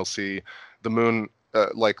moon, you'll see the moon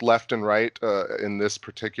like left and right in this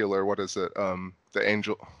particular, what is it? The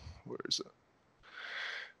angel, where is it?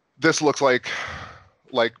 This looks like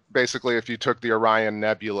basically if you took the Orion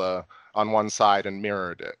Nebula on one side and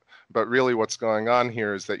mirrored it. But really what's going on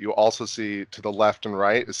here is that you also see to the left and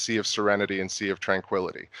right a sea of serenity and sea of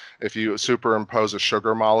tranquility. If you superimpose a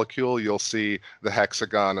sugar molecule, you'll see the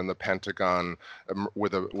hexagon and the pentagon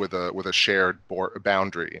with a shared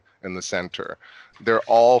boundary in the center. They're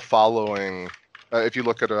all following. If you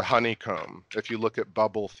look at a honeycomb, if you look at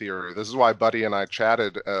bubble theory, this is why Buddy and I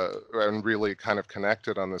chatted and really kind of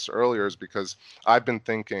connected on this earlier, is because I've been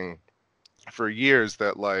thinking for years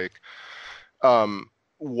that like,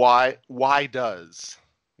 why does,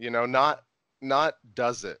 not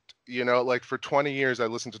does it, like for 20 years I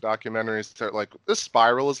listened to documentaries that like this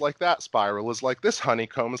spiral is like that spiral is like this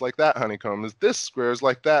honeycomb is like that honeycomb is this square is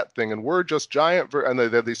like that thing, and we're just giant and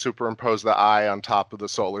they superimpose the eye on top of the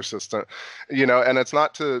solar system, and it's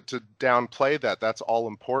not to downplay that, that's all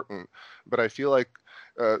important, but I feel like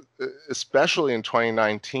especially in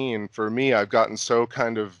 2019 for me, I've gotten so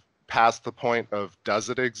kind of past the point of does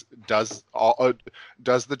the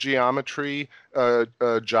geometry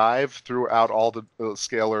jive throughout all the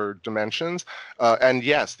scalar dimensions? And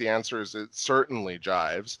yes, the answer is it certainly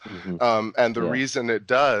jives. And the reason it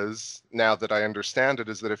does, now that I understand it,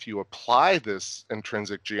 is that if you apply this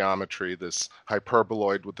intrinsic geometry, this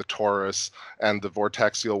hyperboloid with the torus and the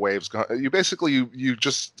vortexial waves, you basically you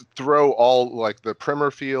just throw all like the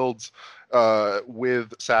primer fields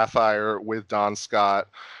with Sapphire, with Don Scott,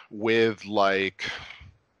 with like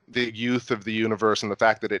the youth of the universe and the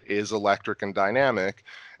fact that it is electric and dynamic,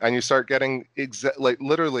 and you start getting like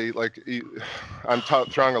literally like I'm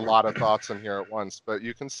throwing a lot of thoughts in here at once, but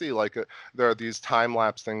you can see like there are these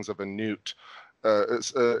time-lapse things of a newt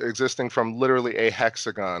existing from literally a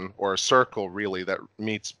hexagon or a circle really that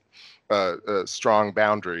meets strong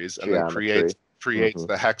boundaries and Geometry. then creates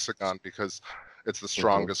the hexagon because it's the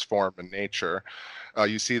strongest form in nature.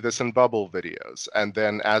 You see this in bubble videos. And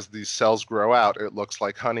then as these cells grow out, it looks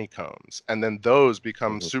like honeycombs. And then those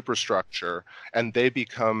become superstructure, and they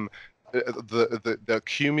become the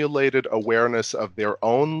accumulated awareness of their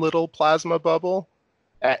own little plasma bubble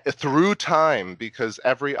through time, because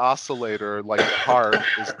every oscillator, like heart,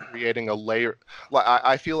 is creating a layer.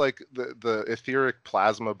 I feel like the etheric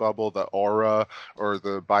plasma bubble, the aura, or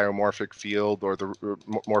the biomorphic field, or the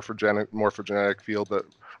morphogenetic field that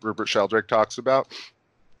Rupert Sheldrake talks about,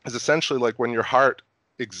 is essentially like when your heart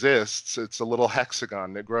exists, it's a little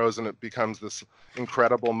hexagon. It grows and it becomes this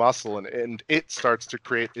incredible muscle, and it starts to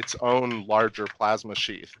create its own larger plasma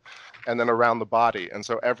sheath, and then around the body. And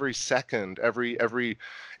so every second, every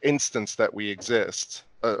instance that we exist,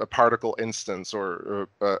 a particle instance or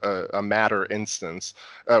a matter instance,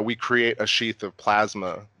 we create a sheath of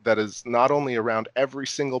plasma that is not only around every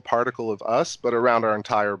single particle of us, but around our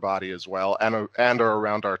entire body as well, and are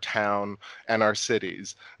around our town and our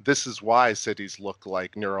cities. This is why cities look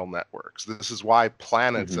like neural networks. This is why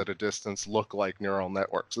planets at a distance look like neural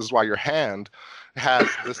networks. This is why your hand has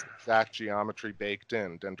this exact geometry baked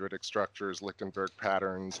in: dendritic structures, Lichtenberg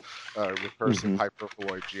patterns, recursive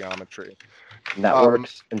hyperboloid geometry.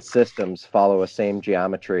 Networks and systems follow a same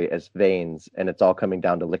geometry as veins, and it's all coming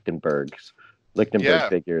down to Lichtenberg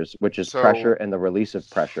figures, which is pressure, and the release of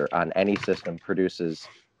pressure on any system produces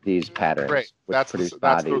these patterns. Right.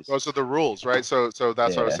 Those are the rules, right? So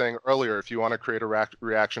that's what I was saying earlier. If you want to create a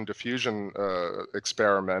reaction diffusion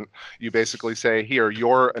experiment, you basically say, here,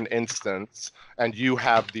 you're an instance, and you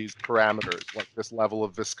have these parameters, like this level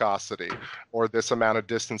of viscosity, or this amount of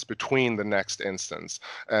distance between the next instance,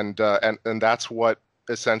 and that's what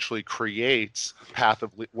essentially creates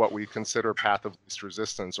what we consider path of least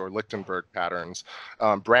resistance, or Lichtenberg patterns.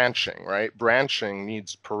 Branching, right? Branching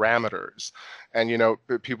needs parameters. And,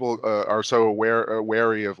 people are so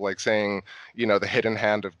wary of like saying, the hidden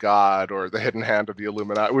hand of God or the hidden hand of the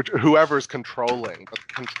Illuminati, whoever's controlling. But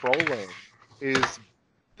controlling is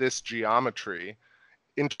this geometry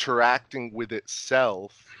interacting with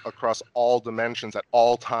itself across all dimensions at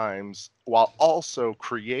all times, while also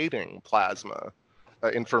creating plasma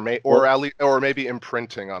information, or maybe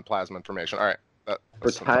imprinting on plasma information. All right. For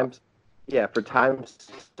time's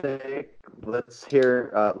sake, let's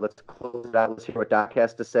close it out. Let's hear what Doc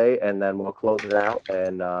has to say, and then we'll close it out.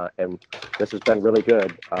 And this has been really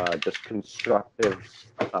good. Just constructive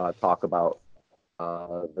talk about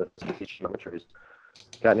the geometries.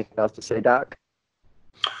 Got anything else to say, Doc?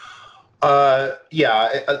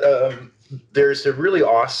 There's a really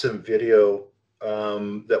awesome video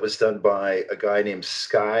that was done by a guy named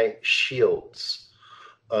Sky Shields.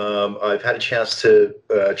 I've had a chance to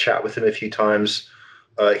chat with him a few times.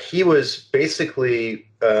 He was basically,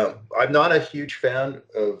 I'm not a huge fan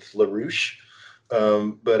of LaRouche,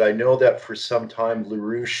 but I know that for some time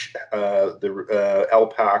LaRouche, the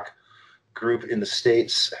LPAC, group in the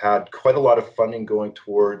States had quite a lot of funding going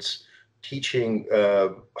towards teaching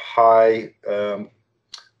high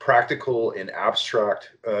practical and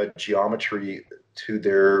abstract geometry to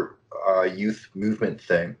their youth movement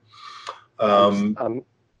thing.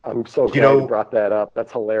 I'm so glad you brought that up.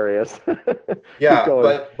 That's hilarious. Yeah,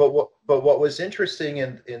 but what was interesting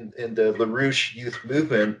in the LaRouche youth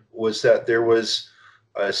movement was that there was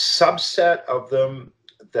a subset of them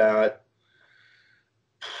that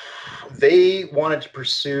they wanted to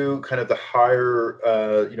pursue kind of the higher,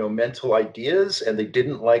 mental ideas, and they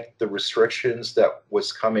didn't like the restrictions that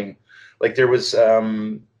was coming. Like there was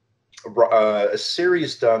a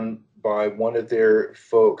series done by one of their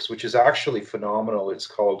folks, which is actually phenomenal. It's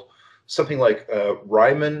called something like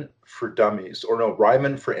Ryman for Dummies, or no,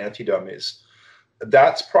 Ryman for Anti-Dummies.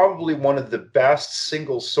 That's probably one of the best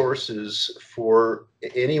single sources for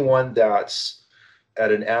anyone that's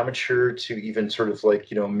at an amateur to even sort of like,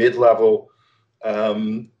 mid-level,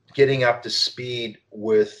 getting up to speed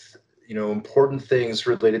with, important things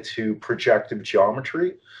related to projective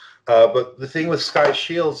geometry. But the thing with Sky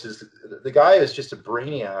Shields is the guy is just a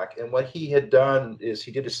brainiac. And what he had done is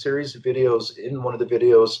he did a series of videos. In one of the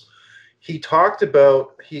videos, he talked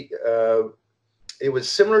about, it was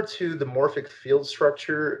similar to the morphic field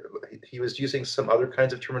structure. He was using some other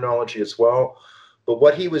kinds of terminology as well. But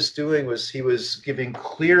what he was doing was he was giving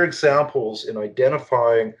clear examples in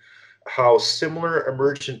identifying how similar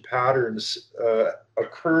emergent patterns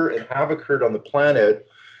occur and have occurred on the planet.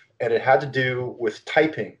 And it had to do with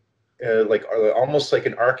typing. Almost like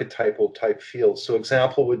an archetypal type field. So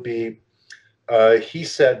example would be, he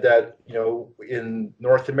said that, in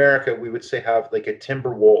North America, we would say have like a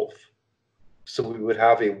timber wolf. So we would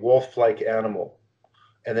have a wolf-like animal.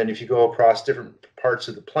 And then if you go across different parts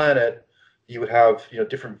of the planet, you would have,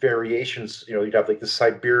 different variations. You'd have like the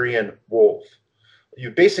Siberian wolf. You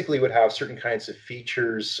basically would have certain kinds of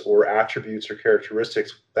features or attributes or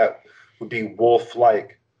characteristics that would be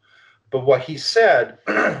wolf-like. But what he said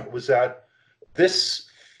was that this,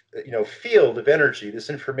 field of energy, this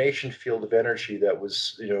information field of energy that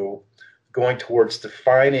was, going towards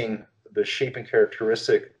defining the shape and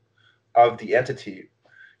characteristic of the entity,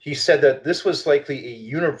 he said that this was likely a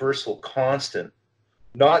universal constant,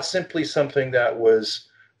 not simply something that was,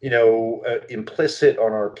 implicit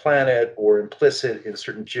on our planet or implicit in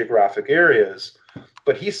certain geographic areas,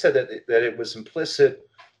 but he said that it was implicit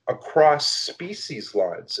across species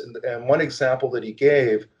lines. And one example that he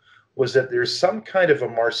gave was that there's some kind of a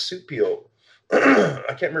marsupial. I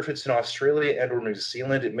can't remember if it's in Australia and or New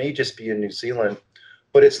Zealand. It may just be in New Zealand,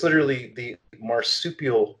 but it's literally the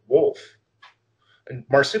marsupial wolf. And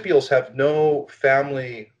marsupials have no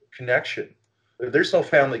family connection. There's no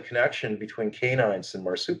family connection between canines and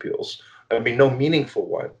marsupials. I mean, no meaningful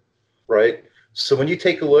one, right? So when you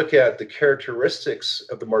take a look at the characteristics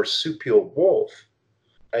of the marsupial wolf,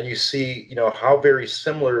 and you see, how very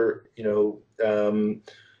similar,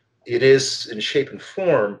 it is in shape and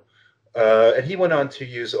form. And he went on to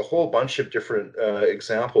use a whole bunch of different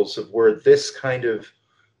examples of where this kind of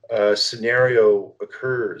scenario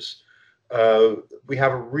occurs. We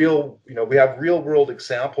have real world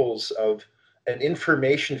examples of an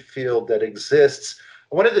information field that exists.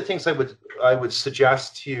 One of the things I would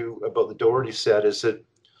suggest to you about the Dougherty set is that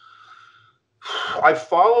I've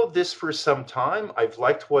followed this for some time. I've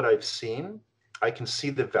liked what I've seen. I can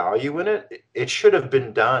see the value in it. It should have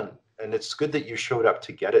been done, and it's good that you showed up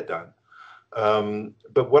to get it done.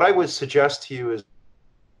 But what I would suggest to you is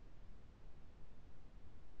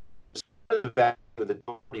the value of the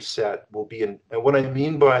Dougherty set will be in, and what I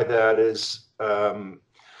mean by that is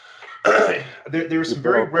there's some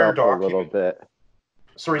very rare documents. A little bit.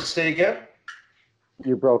 Sorry, say again?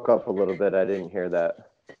 You broke up a little bit. I didn't hear that.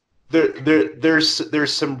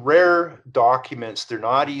 There's some rare documents. They're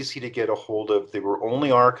not easy to get a hold of. They were only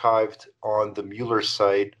archived on the Mueller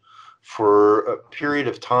site for a period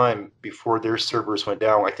of time before their servers went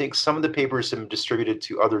down. I think some of the papers have been distributed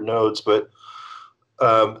to other nodes, but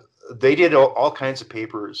they did all kinds of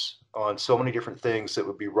papers on so many different things that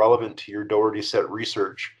would be relevant to your Dougherty set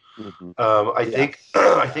research. Mm-hmm.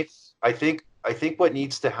 I think what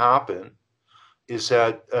needs to happen is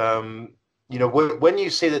that when you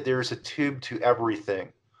say that there's a tube to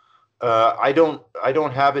everything, I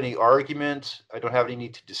don't have any argument. I don't have any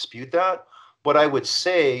need to dispute that. What I would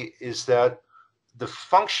say is that the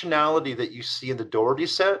functionality that you see in the Dougherty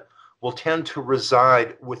set will tend to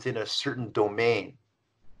reside within a certain domain.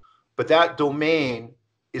 But that domain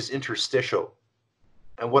is interstitial.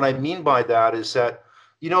 And what I mean by that is that,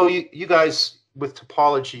 you guys with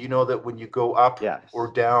topology, that when you go up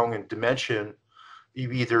or down in dimension,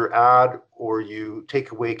 you either add or you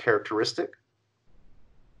take away characteristic.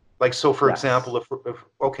 Like, so for example,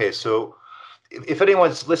 okay, so if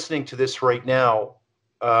anyone's listening to this right now,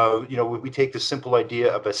 we take the simple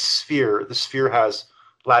idea of a sphere. The sphere has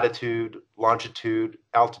latitude, longitude,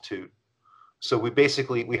 altitude. So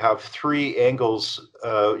we have three angles,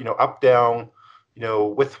 up, down,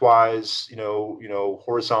 widthwise,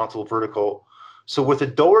 horizontal, vertical. So with a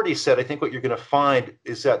Dougherty set, I think what you're going to find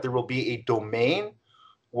is that there will be a domain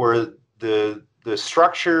where the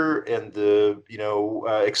structure and the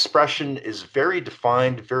expression is very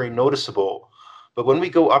defined, very noticeable. But when we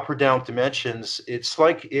go up or down dimensions, it's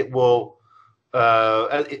like it will.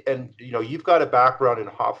 And you've got a background in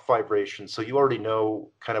Hopf vibration, so you already know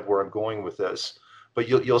kind of where I'm going with this. But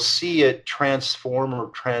you'll see it transform or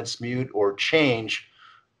transmute or change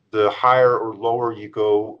the higher or lower you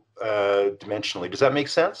go dimensionally. Does that make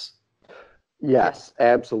sense? Yes,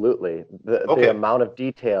 absolutely. The amount of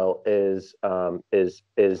detail is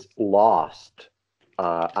lost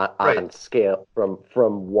on scale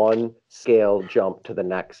from one scale jump to the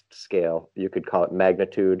next scale. You could call it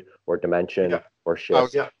magnitude or dimension or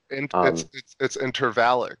shift. It's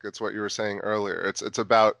intervallic. It's what you were saying earlier. It's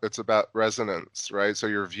about resonance, right? So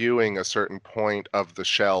you're viewing a certain point of the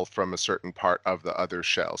shell from a certain part of the other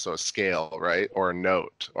shell. So a scale, right, or a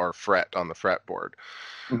note or a fret on the fretboard.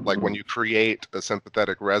 Like when you create a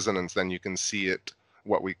sympathetic resonance, then you can see it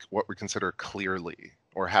what we consider clearly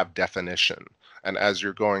or have definition. And as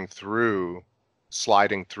you're going through,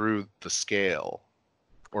 sliding through the scale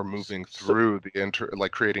or moving through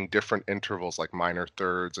like creating different intervals like minor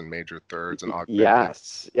thirds and major thirds and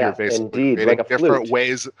octaves. Yes, indeed, like a different flute.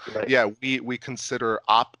 ways. Right. Yeah, we consider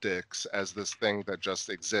optics as this thing that just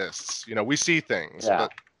exists. We see things,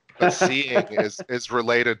 but seeing is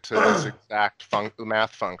related to this exact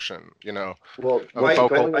math function. Well,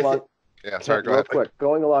 going along. Yeah, sorry. Go ahead. Quick,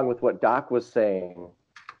 going along with what Doc was saying,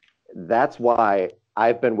 that's why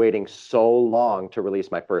I've been waiting so long to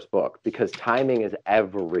release my first book, because timing is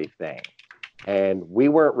everything. And we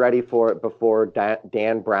weren't ready for it before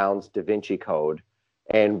Dan Brown's Da Vinci Code,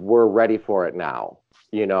 and we're ready for it now.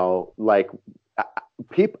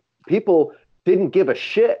 People didn't give a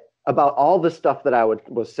shit about all the stuff that I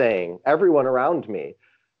was saying. Everyone around me,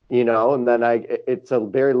 and then it's a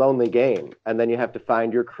very lonely game. And then you have to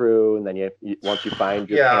find your crew, and then once you find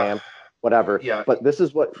your camp, whatever. Yeah. But this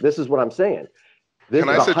is what I'm saying. Can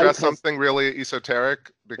I suggest something really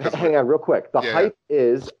esoteric? Because hang on real quick. The hype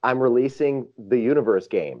is I'm releasing the universe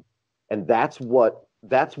game. And that's what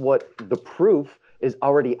the proof is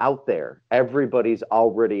already out there. Everybody's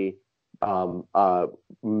already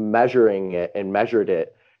measuring it and measured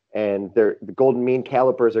it. And the golden mean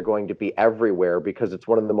calipers are going to be everywhere because it's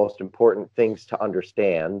one of the most important things to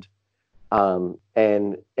understand. And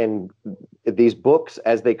these books,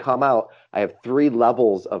 as they come out, I have 3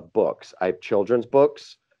 levels of books. I have children's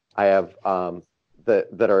books. I have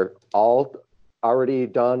that are all already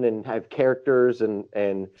done and have characters, and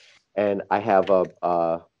I have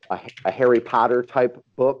a Harry Potter type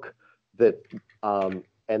book that, and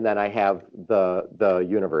then I have the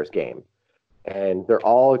universe game, and they're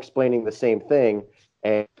all explaining the same thing.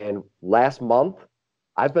 And last month,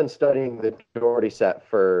 I've been studying the Dougherty set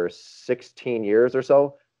for 16 years or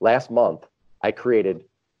so. Last month, I created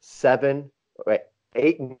 8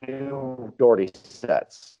 new Dougherty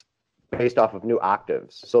sets based off of new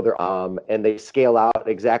octaves. So they're and they scale out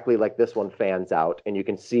exactly like this one fans out, and you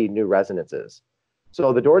can see new resonances.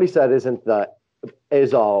 So the Dougherty set isn't the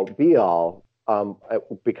is all be all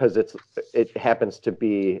because it happens to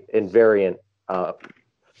be invariant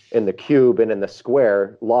in the cube and in the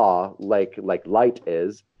square law, like light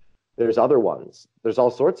is. There's other ones. There's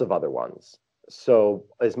all sorts of other ones. So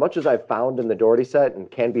as much as I've found in the Dougherty set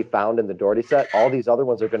and can be found in the Dougherty set, all these other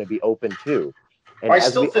ones are going to be open too. And I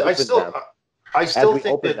still think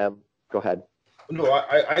that. Go ahead. No,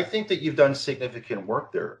 I think that you've done significant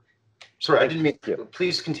work there. Sorry, I didn't mean.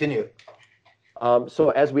 Please continue.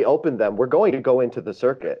 So as we open them, we're going to go into the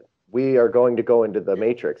circuit. We are going to go into the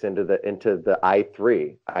matrix, into the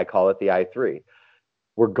I3. I call it the I3.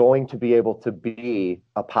 We're going to be able to be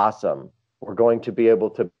a possum. We're going to be able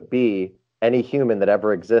to be any human that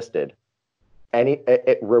ever existed.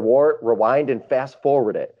 Rewind and fast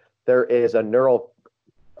forward it. There is a neural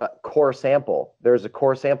core sample. There's a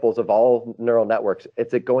core samples of all neural networks.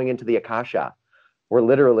 It's going into the Akasha. We're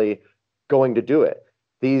literally going to do it.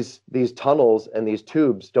 These tunnels and these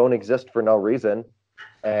tubes don't exist for no reason.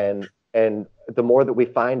 And the more that we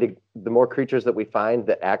find, the more creatures that we find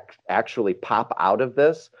that actually pop out of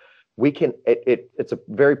this, we can. It's a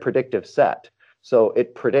very predictive set. So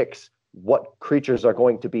it predicts what creatures are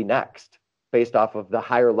going to be next. based off of the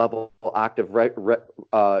higher level octave,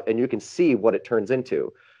 and you can see what it turns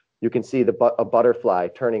into. You can see a butterfly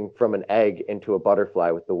turning from an egg into a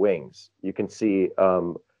butterfly with the wings. You can see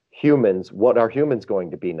humans. What are humans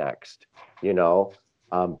going to be next? You know,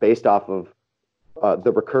 based off of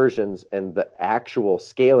the recursions and the actual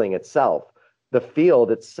scaling itself. The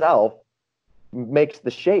field itself makes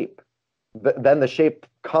the shape. Then the shape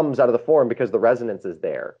comes out of the form because the resonance is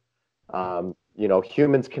there. You know,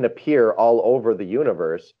 humans can appear all over the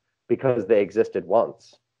universe because they existed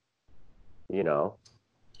once. You know.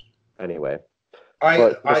 Anyway,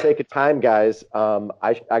 but for the sake of time, guys,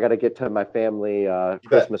 I got to get to my family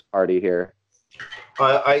Christmas party here.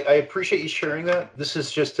 I appreciate you sharing that. This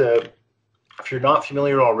is just if you're not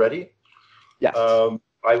familiar already, yes.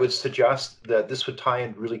 I would suggest that this would tie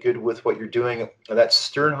in really good with what you're doing. That's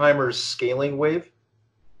Sternheimer's scaling wave.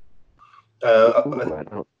 Yeah,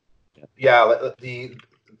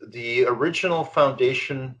 the original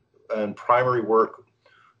foundation and primary work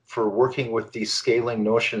for working with these scaling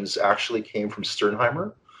notions actually came from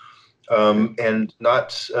Sternheimer. And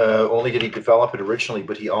not only did he develop it originally,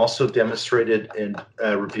 but he also demonstrated and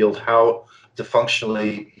revealed how to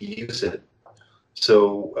functionally use it.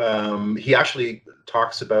 So he actually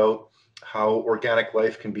talks about how organic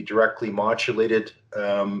life can be directly modulated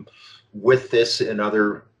with this and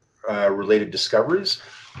other related discoveries.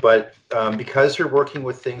 But because you're working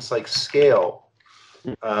with things like scale,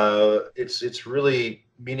 it's really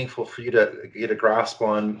meaningful for you to get a grasp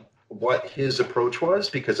on what his approach was,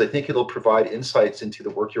 because I think it'll provide insights into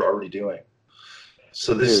the work you're already doing.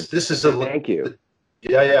 So this is a thank you.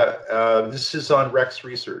 This is on Rex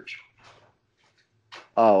Research.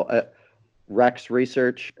 Oh, Rex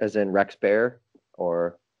Research, as in Rex Bear,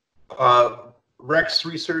 or Rex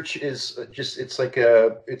Research is just it's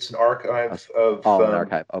an archive of an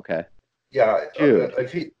archive. Okay. Yeah, dude.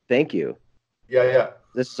 Thank you. Yeah.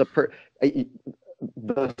 This is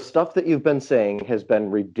the stuff that you've been saying has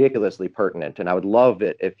been ridiculously pertinent, and I would love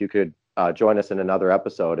it if you could join us in another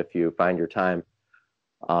episode if you find your time.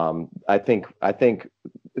 I think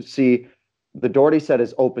see, the Dougherty Set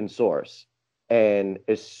is open source, and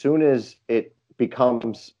as soon as it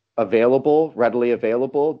becomes readily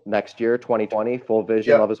available next year, 2020, Full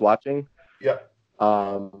Vision, Love is Watching. Yeah.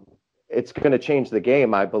 It's going to change the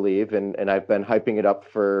game, I believe, and I've been hyping it up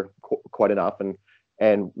for quite enough,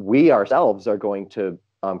 and we ourselves are going to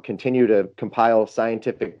continue to compile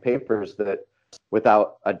scientific papers that,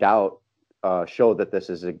 without a doubt, show that this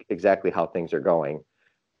is exactly how things are going.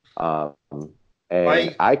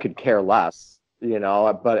 And I could care less, you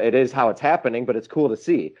know, but it is how it's happening. But it's cool to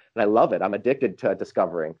see, and I love it. I'm addicted to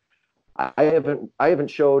discovering. I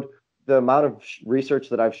haven't showed the amount of research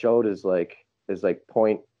that I've showed is like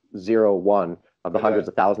 0.01 of the hundreds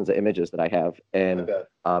of thousands of images that I have, and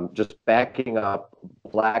just backing up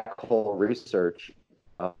black hole research.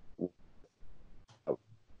 Eric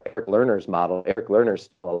Lerner's model. Eric Lerner's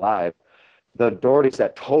still alive. The Dougherty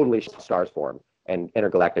Set totally stars form and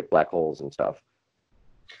intergalactic black holes and stuff.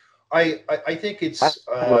 I think it's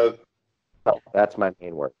that's my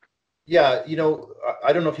main work. Yeah, you know,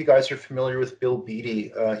 I don't know if you guys are familiar with Bill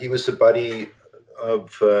Beatty. He was a buddy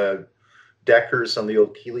of Decker's on the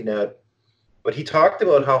old KeelyNet, but he talked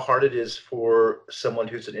about how hard it is for someone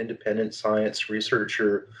who's an independent science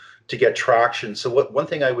researcher to get traction. So one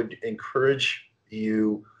thing I would encourage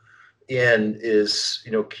you in is,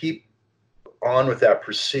 you know, keep on with that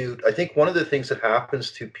pursuit. I think one of the things that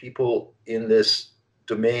happens to people in this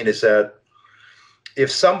domain is that if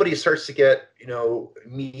somebody starts to get, you know,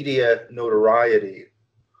 media notoriety,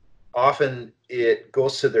 often it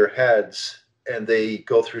goes to their heads and they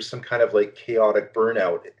go through some kind of like chaotic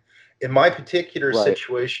burnout. In my particular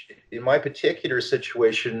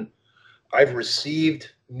situation, I've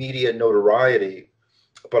received media notoriety,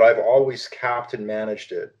 but I've always capped and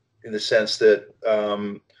managed it, in the sense that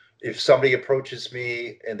if somebody approaches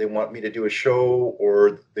me and they want me to do a show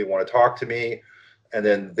or they want to talk to me, and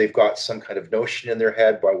then they've got some kind of notion in their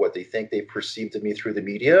head by what they think they perceived of me through the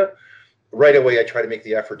media, right away I try to make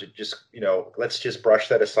the effort to just, you know, let's just brush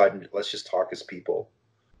that aside and let's just talk as people.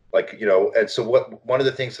 Like, you know, and so one of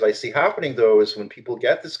the things that I see happening, though, is when people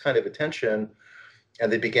get this kind of attention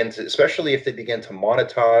and they begin to, especially if they begin to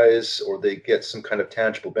monetize or they get some kind of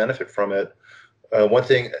tangible benefit from it. One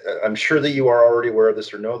thing, I'm sure that you are already aware of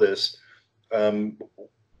this or know this,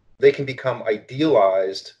 they can become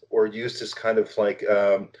idealized or used as kind of like,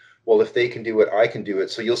 well, if they can do it, I can do it.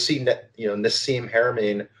 So you'll see, you know, Nassim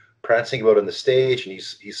Haramein prancing about on the stage, and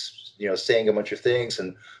he's you know, saying a bunch of things,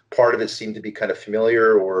 and part of it seemed to be kind of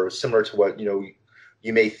familiar or similar to what, you know,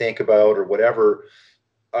 you may think about or whatever.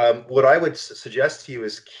 What I would suggest to you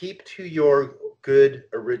is keep to your good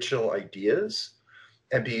original ideas,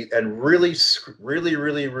 and really scrutinize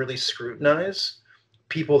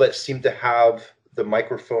people that seem to have the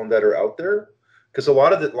microphone that are out there, because a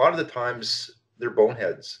lot of the times they're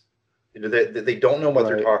boneheads. You know, they don't know what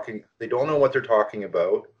they're Right. talking. They don't know what they're talking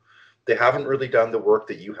about. They haven't really done the work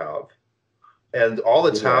that you have, and all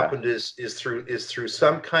that's Yeah. happened is through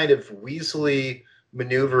some kind of weaselly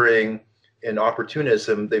maneuvering and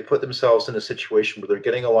opportunism. They put themselves in a situation where they're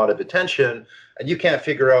getting a lot of attention, and you can't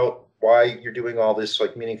figure out why you're doing all this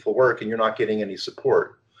like meaningful work and you're not getting any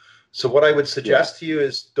support. So what I would suggest to you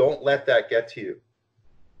is don't let that get to you,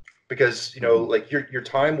 because you know, like your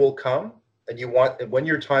time will come, and when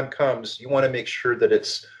your time comes, you want to make sure that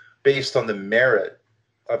it's based on the merit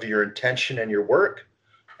of your intention and your work,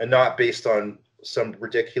 and not based on some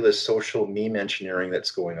ridiculous social meme engineering that's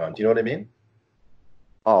going on. Do you know what I mean?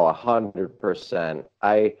 Oh, 100%.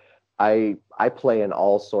 I play in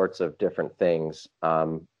all sorts of different things.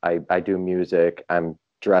 I do music. I'm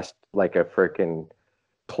dressed like a freaking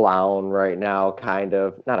clown right now, kind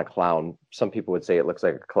of. Not a clown. Some people would say it looks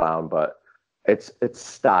like a clown, but it's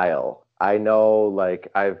style. I know,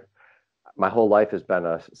 like my whole life has been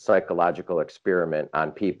a psychological experiment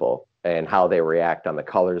on people and how they react on the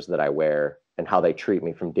colors that I wear and how they treat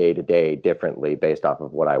me from day to day differently based off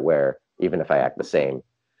of what I wear, even if I act the same.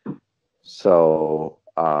 So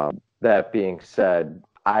that being said,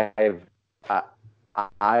 I,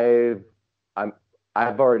 I've I'm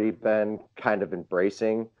I've already been kind of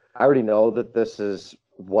embracing. I already know that this is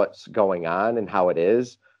what's going on and how it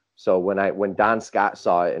is. So when Don Scott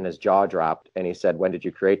saw it and his jaw dropped and he said, "When did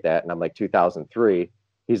you create that?" And I'm like, 2003.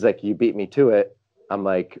 He's like, "You beat me to it." I'm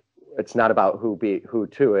like, "It's not about who beat who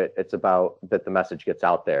to it. It's about that the message gets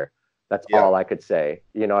out there." That's all I could say.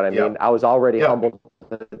 You know what I mean? I was already humbled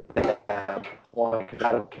at that point because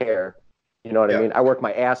I don't care. You know what I mean? I work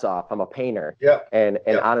my ass off. I'm a painter. And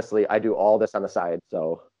honestly, I do all this on the side.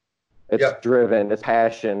 So it's driven, it's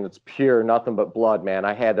passion, it's pure, nothing but blood, man.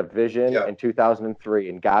 I had a vision in 2003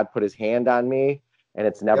 and God put his hand on me and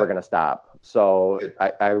it's never going to stop. So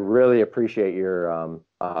I really appreciate your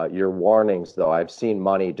warnings though. I've seen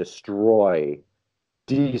money destroy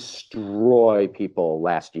people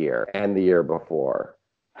last year and the year before.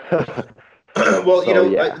 Well, you know,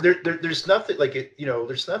 there's nothing like it. You know,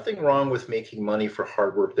 there's nothing wrong with making money for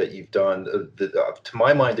hard work that you've done. To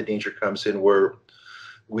my mind, the danger comes in where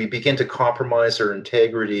we begin to compromise our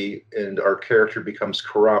integrity and our character becomes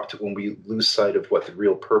corrupt when we lose sight of what the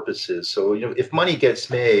real purpose is. So, you know, if money gets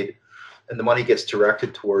made and the money gets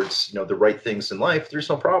directed towards, you know, the right things in life, there's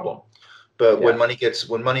no problem. But when money gets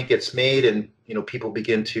made and, you know, people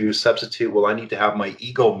begin to substitute, well, I need to have my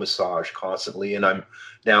ego massage constantly, and I'm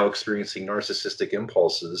now experiencing narcissistic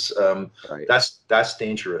impulses. That's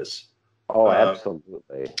dangerous. Oh,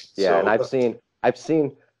 absolutely. Yeah, and I've seen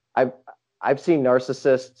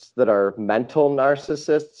narcissists that are mental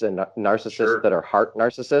narcissists and narcissists that are heart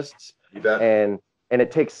narcissists. You bet. And it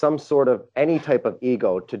takes some sort of any type of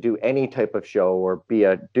ego to do any type of show or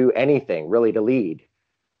do anything really to lead.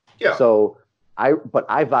 Yeah. So I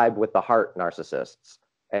vibe with the heart narcissists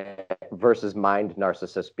versus mind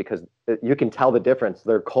narcissists because you can tell the difference.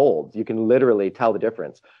 They're cold. You can literally tell the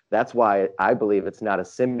difference. That's why I believe it's not a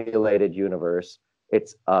simulated universe.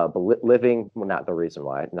 It's a living, well, not the reason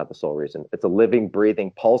why, not the sole reason. It's a living,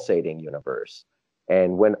 breathing, pulsating universe.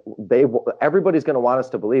 And when everybody's going to want us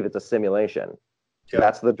to believe it's a simulation.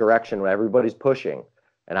 That's the direction where everybody's pushing.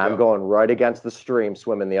 And I'm going right against the stream,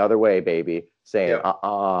 swimming the other way, baby, saying,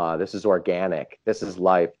 this is organic. This is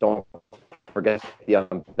life. Don't forget the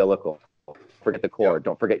umbilical. Forget the cord.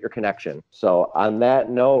 Don't forget your connection. So on that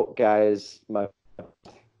note, guys, my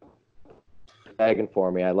begging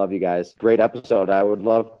for me. I love you guys. Great episode. I would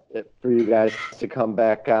love for you guys to come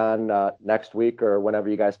back on next week or whenever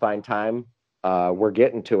you guys find time. We're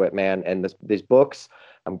getting to it, man. And these books,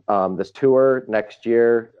 this tour next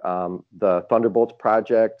year, the Thunderbolts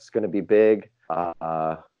project is going to be big.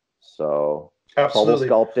 So bubble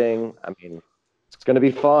sculpting. I mean, it's going to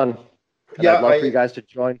be fun. And I'd love for you guys to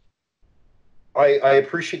join. I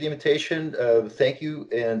appreciate the invitation. Thank you,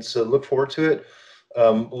 and so look forward to it.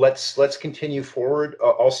 Let's continue forward.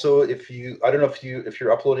 Also, I don't know if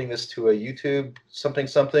you're uploading this to a YouTube something,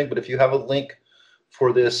 but if you have a link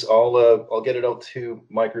for this, I'll get it out to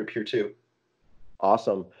my group here too.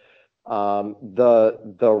 Awesome. The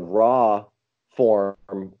raw form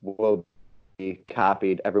will be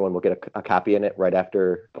copied. Everyone will get a copy in it right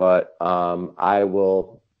after, but I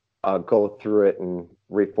will go through it and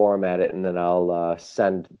reformat it, and then I'll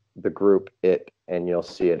send the group it, and you'll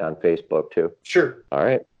see it on Facebook too. Sure. All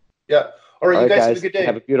right. Yeah. All right, All you right, guys, guys. have a good day.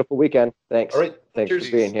 Have a beautiful weekend. Thanks. All right. Thanks Cheers.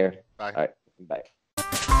 for being here. Bye. All right. Bye.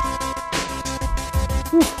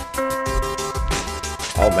 Whew.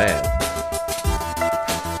 Oh, man.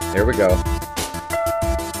 Here we go.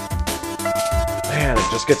 Man,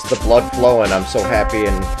 it just gets the blood flowing. I'm so happy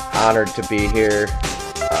and honored to be here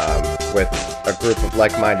with a group of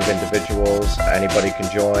like-minded individuals. Anybody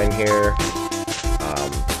can join here.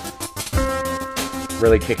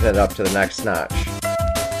 Really kicking it up to the next notch.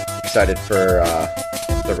 Excited for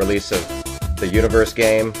the release of the Universe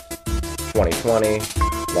game 2020.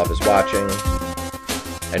 Love is Watching.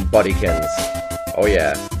 And Buddykins. Oh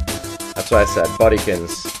yeah. That's what I said.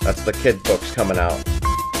 Buddykins. That's the kid books coming out.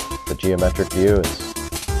 The Geometric View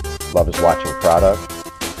is Love is Watching product.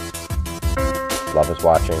 Love is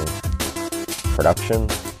Watching production.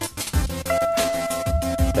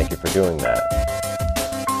 Thank you for doing that.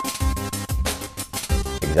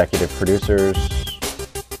 Executive producers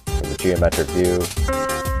of the Geometric View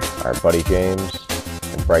are Buddy James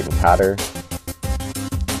and Brighton Cotter.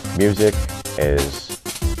 Music is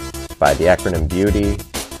by the acronym Beauty,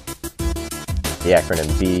 the acronym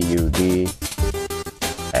BUD,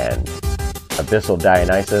 and Abyssal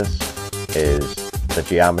Dionysus is the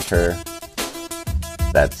geometer.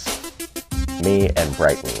 That's me and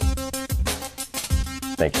Brighton.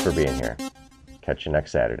 Thanks for being here. Catch you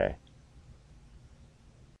next Saturday.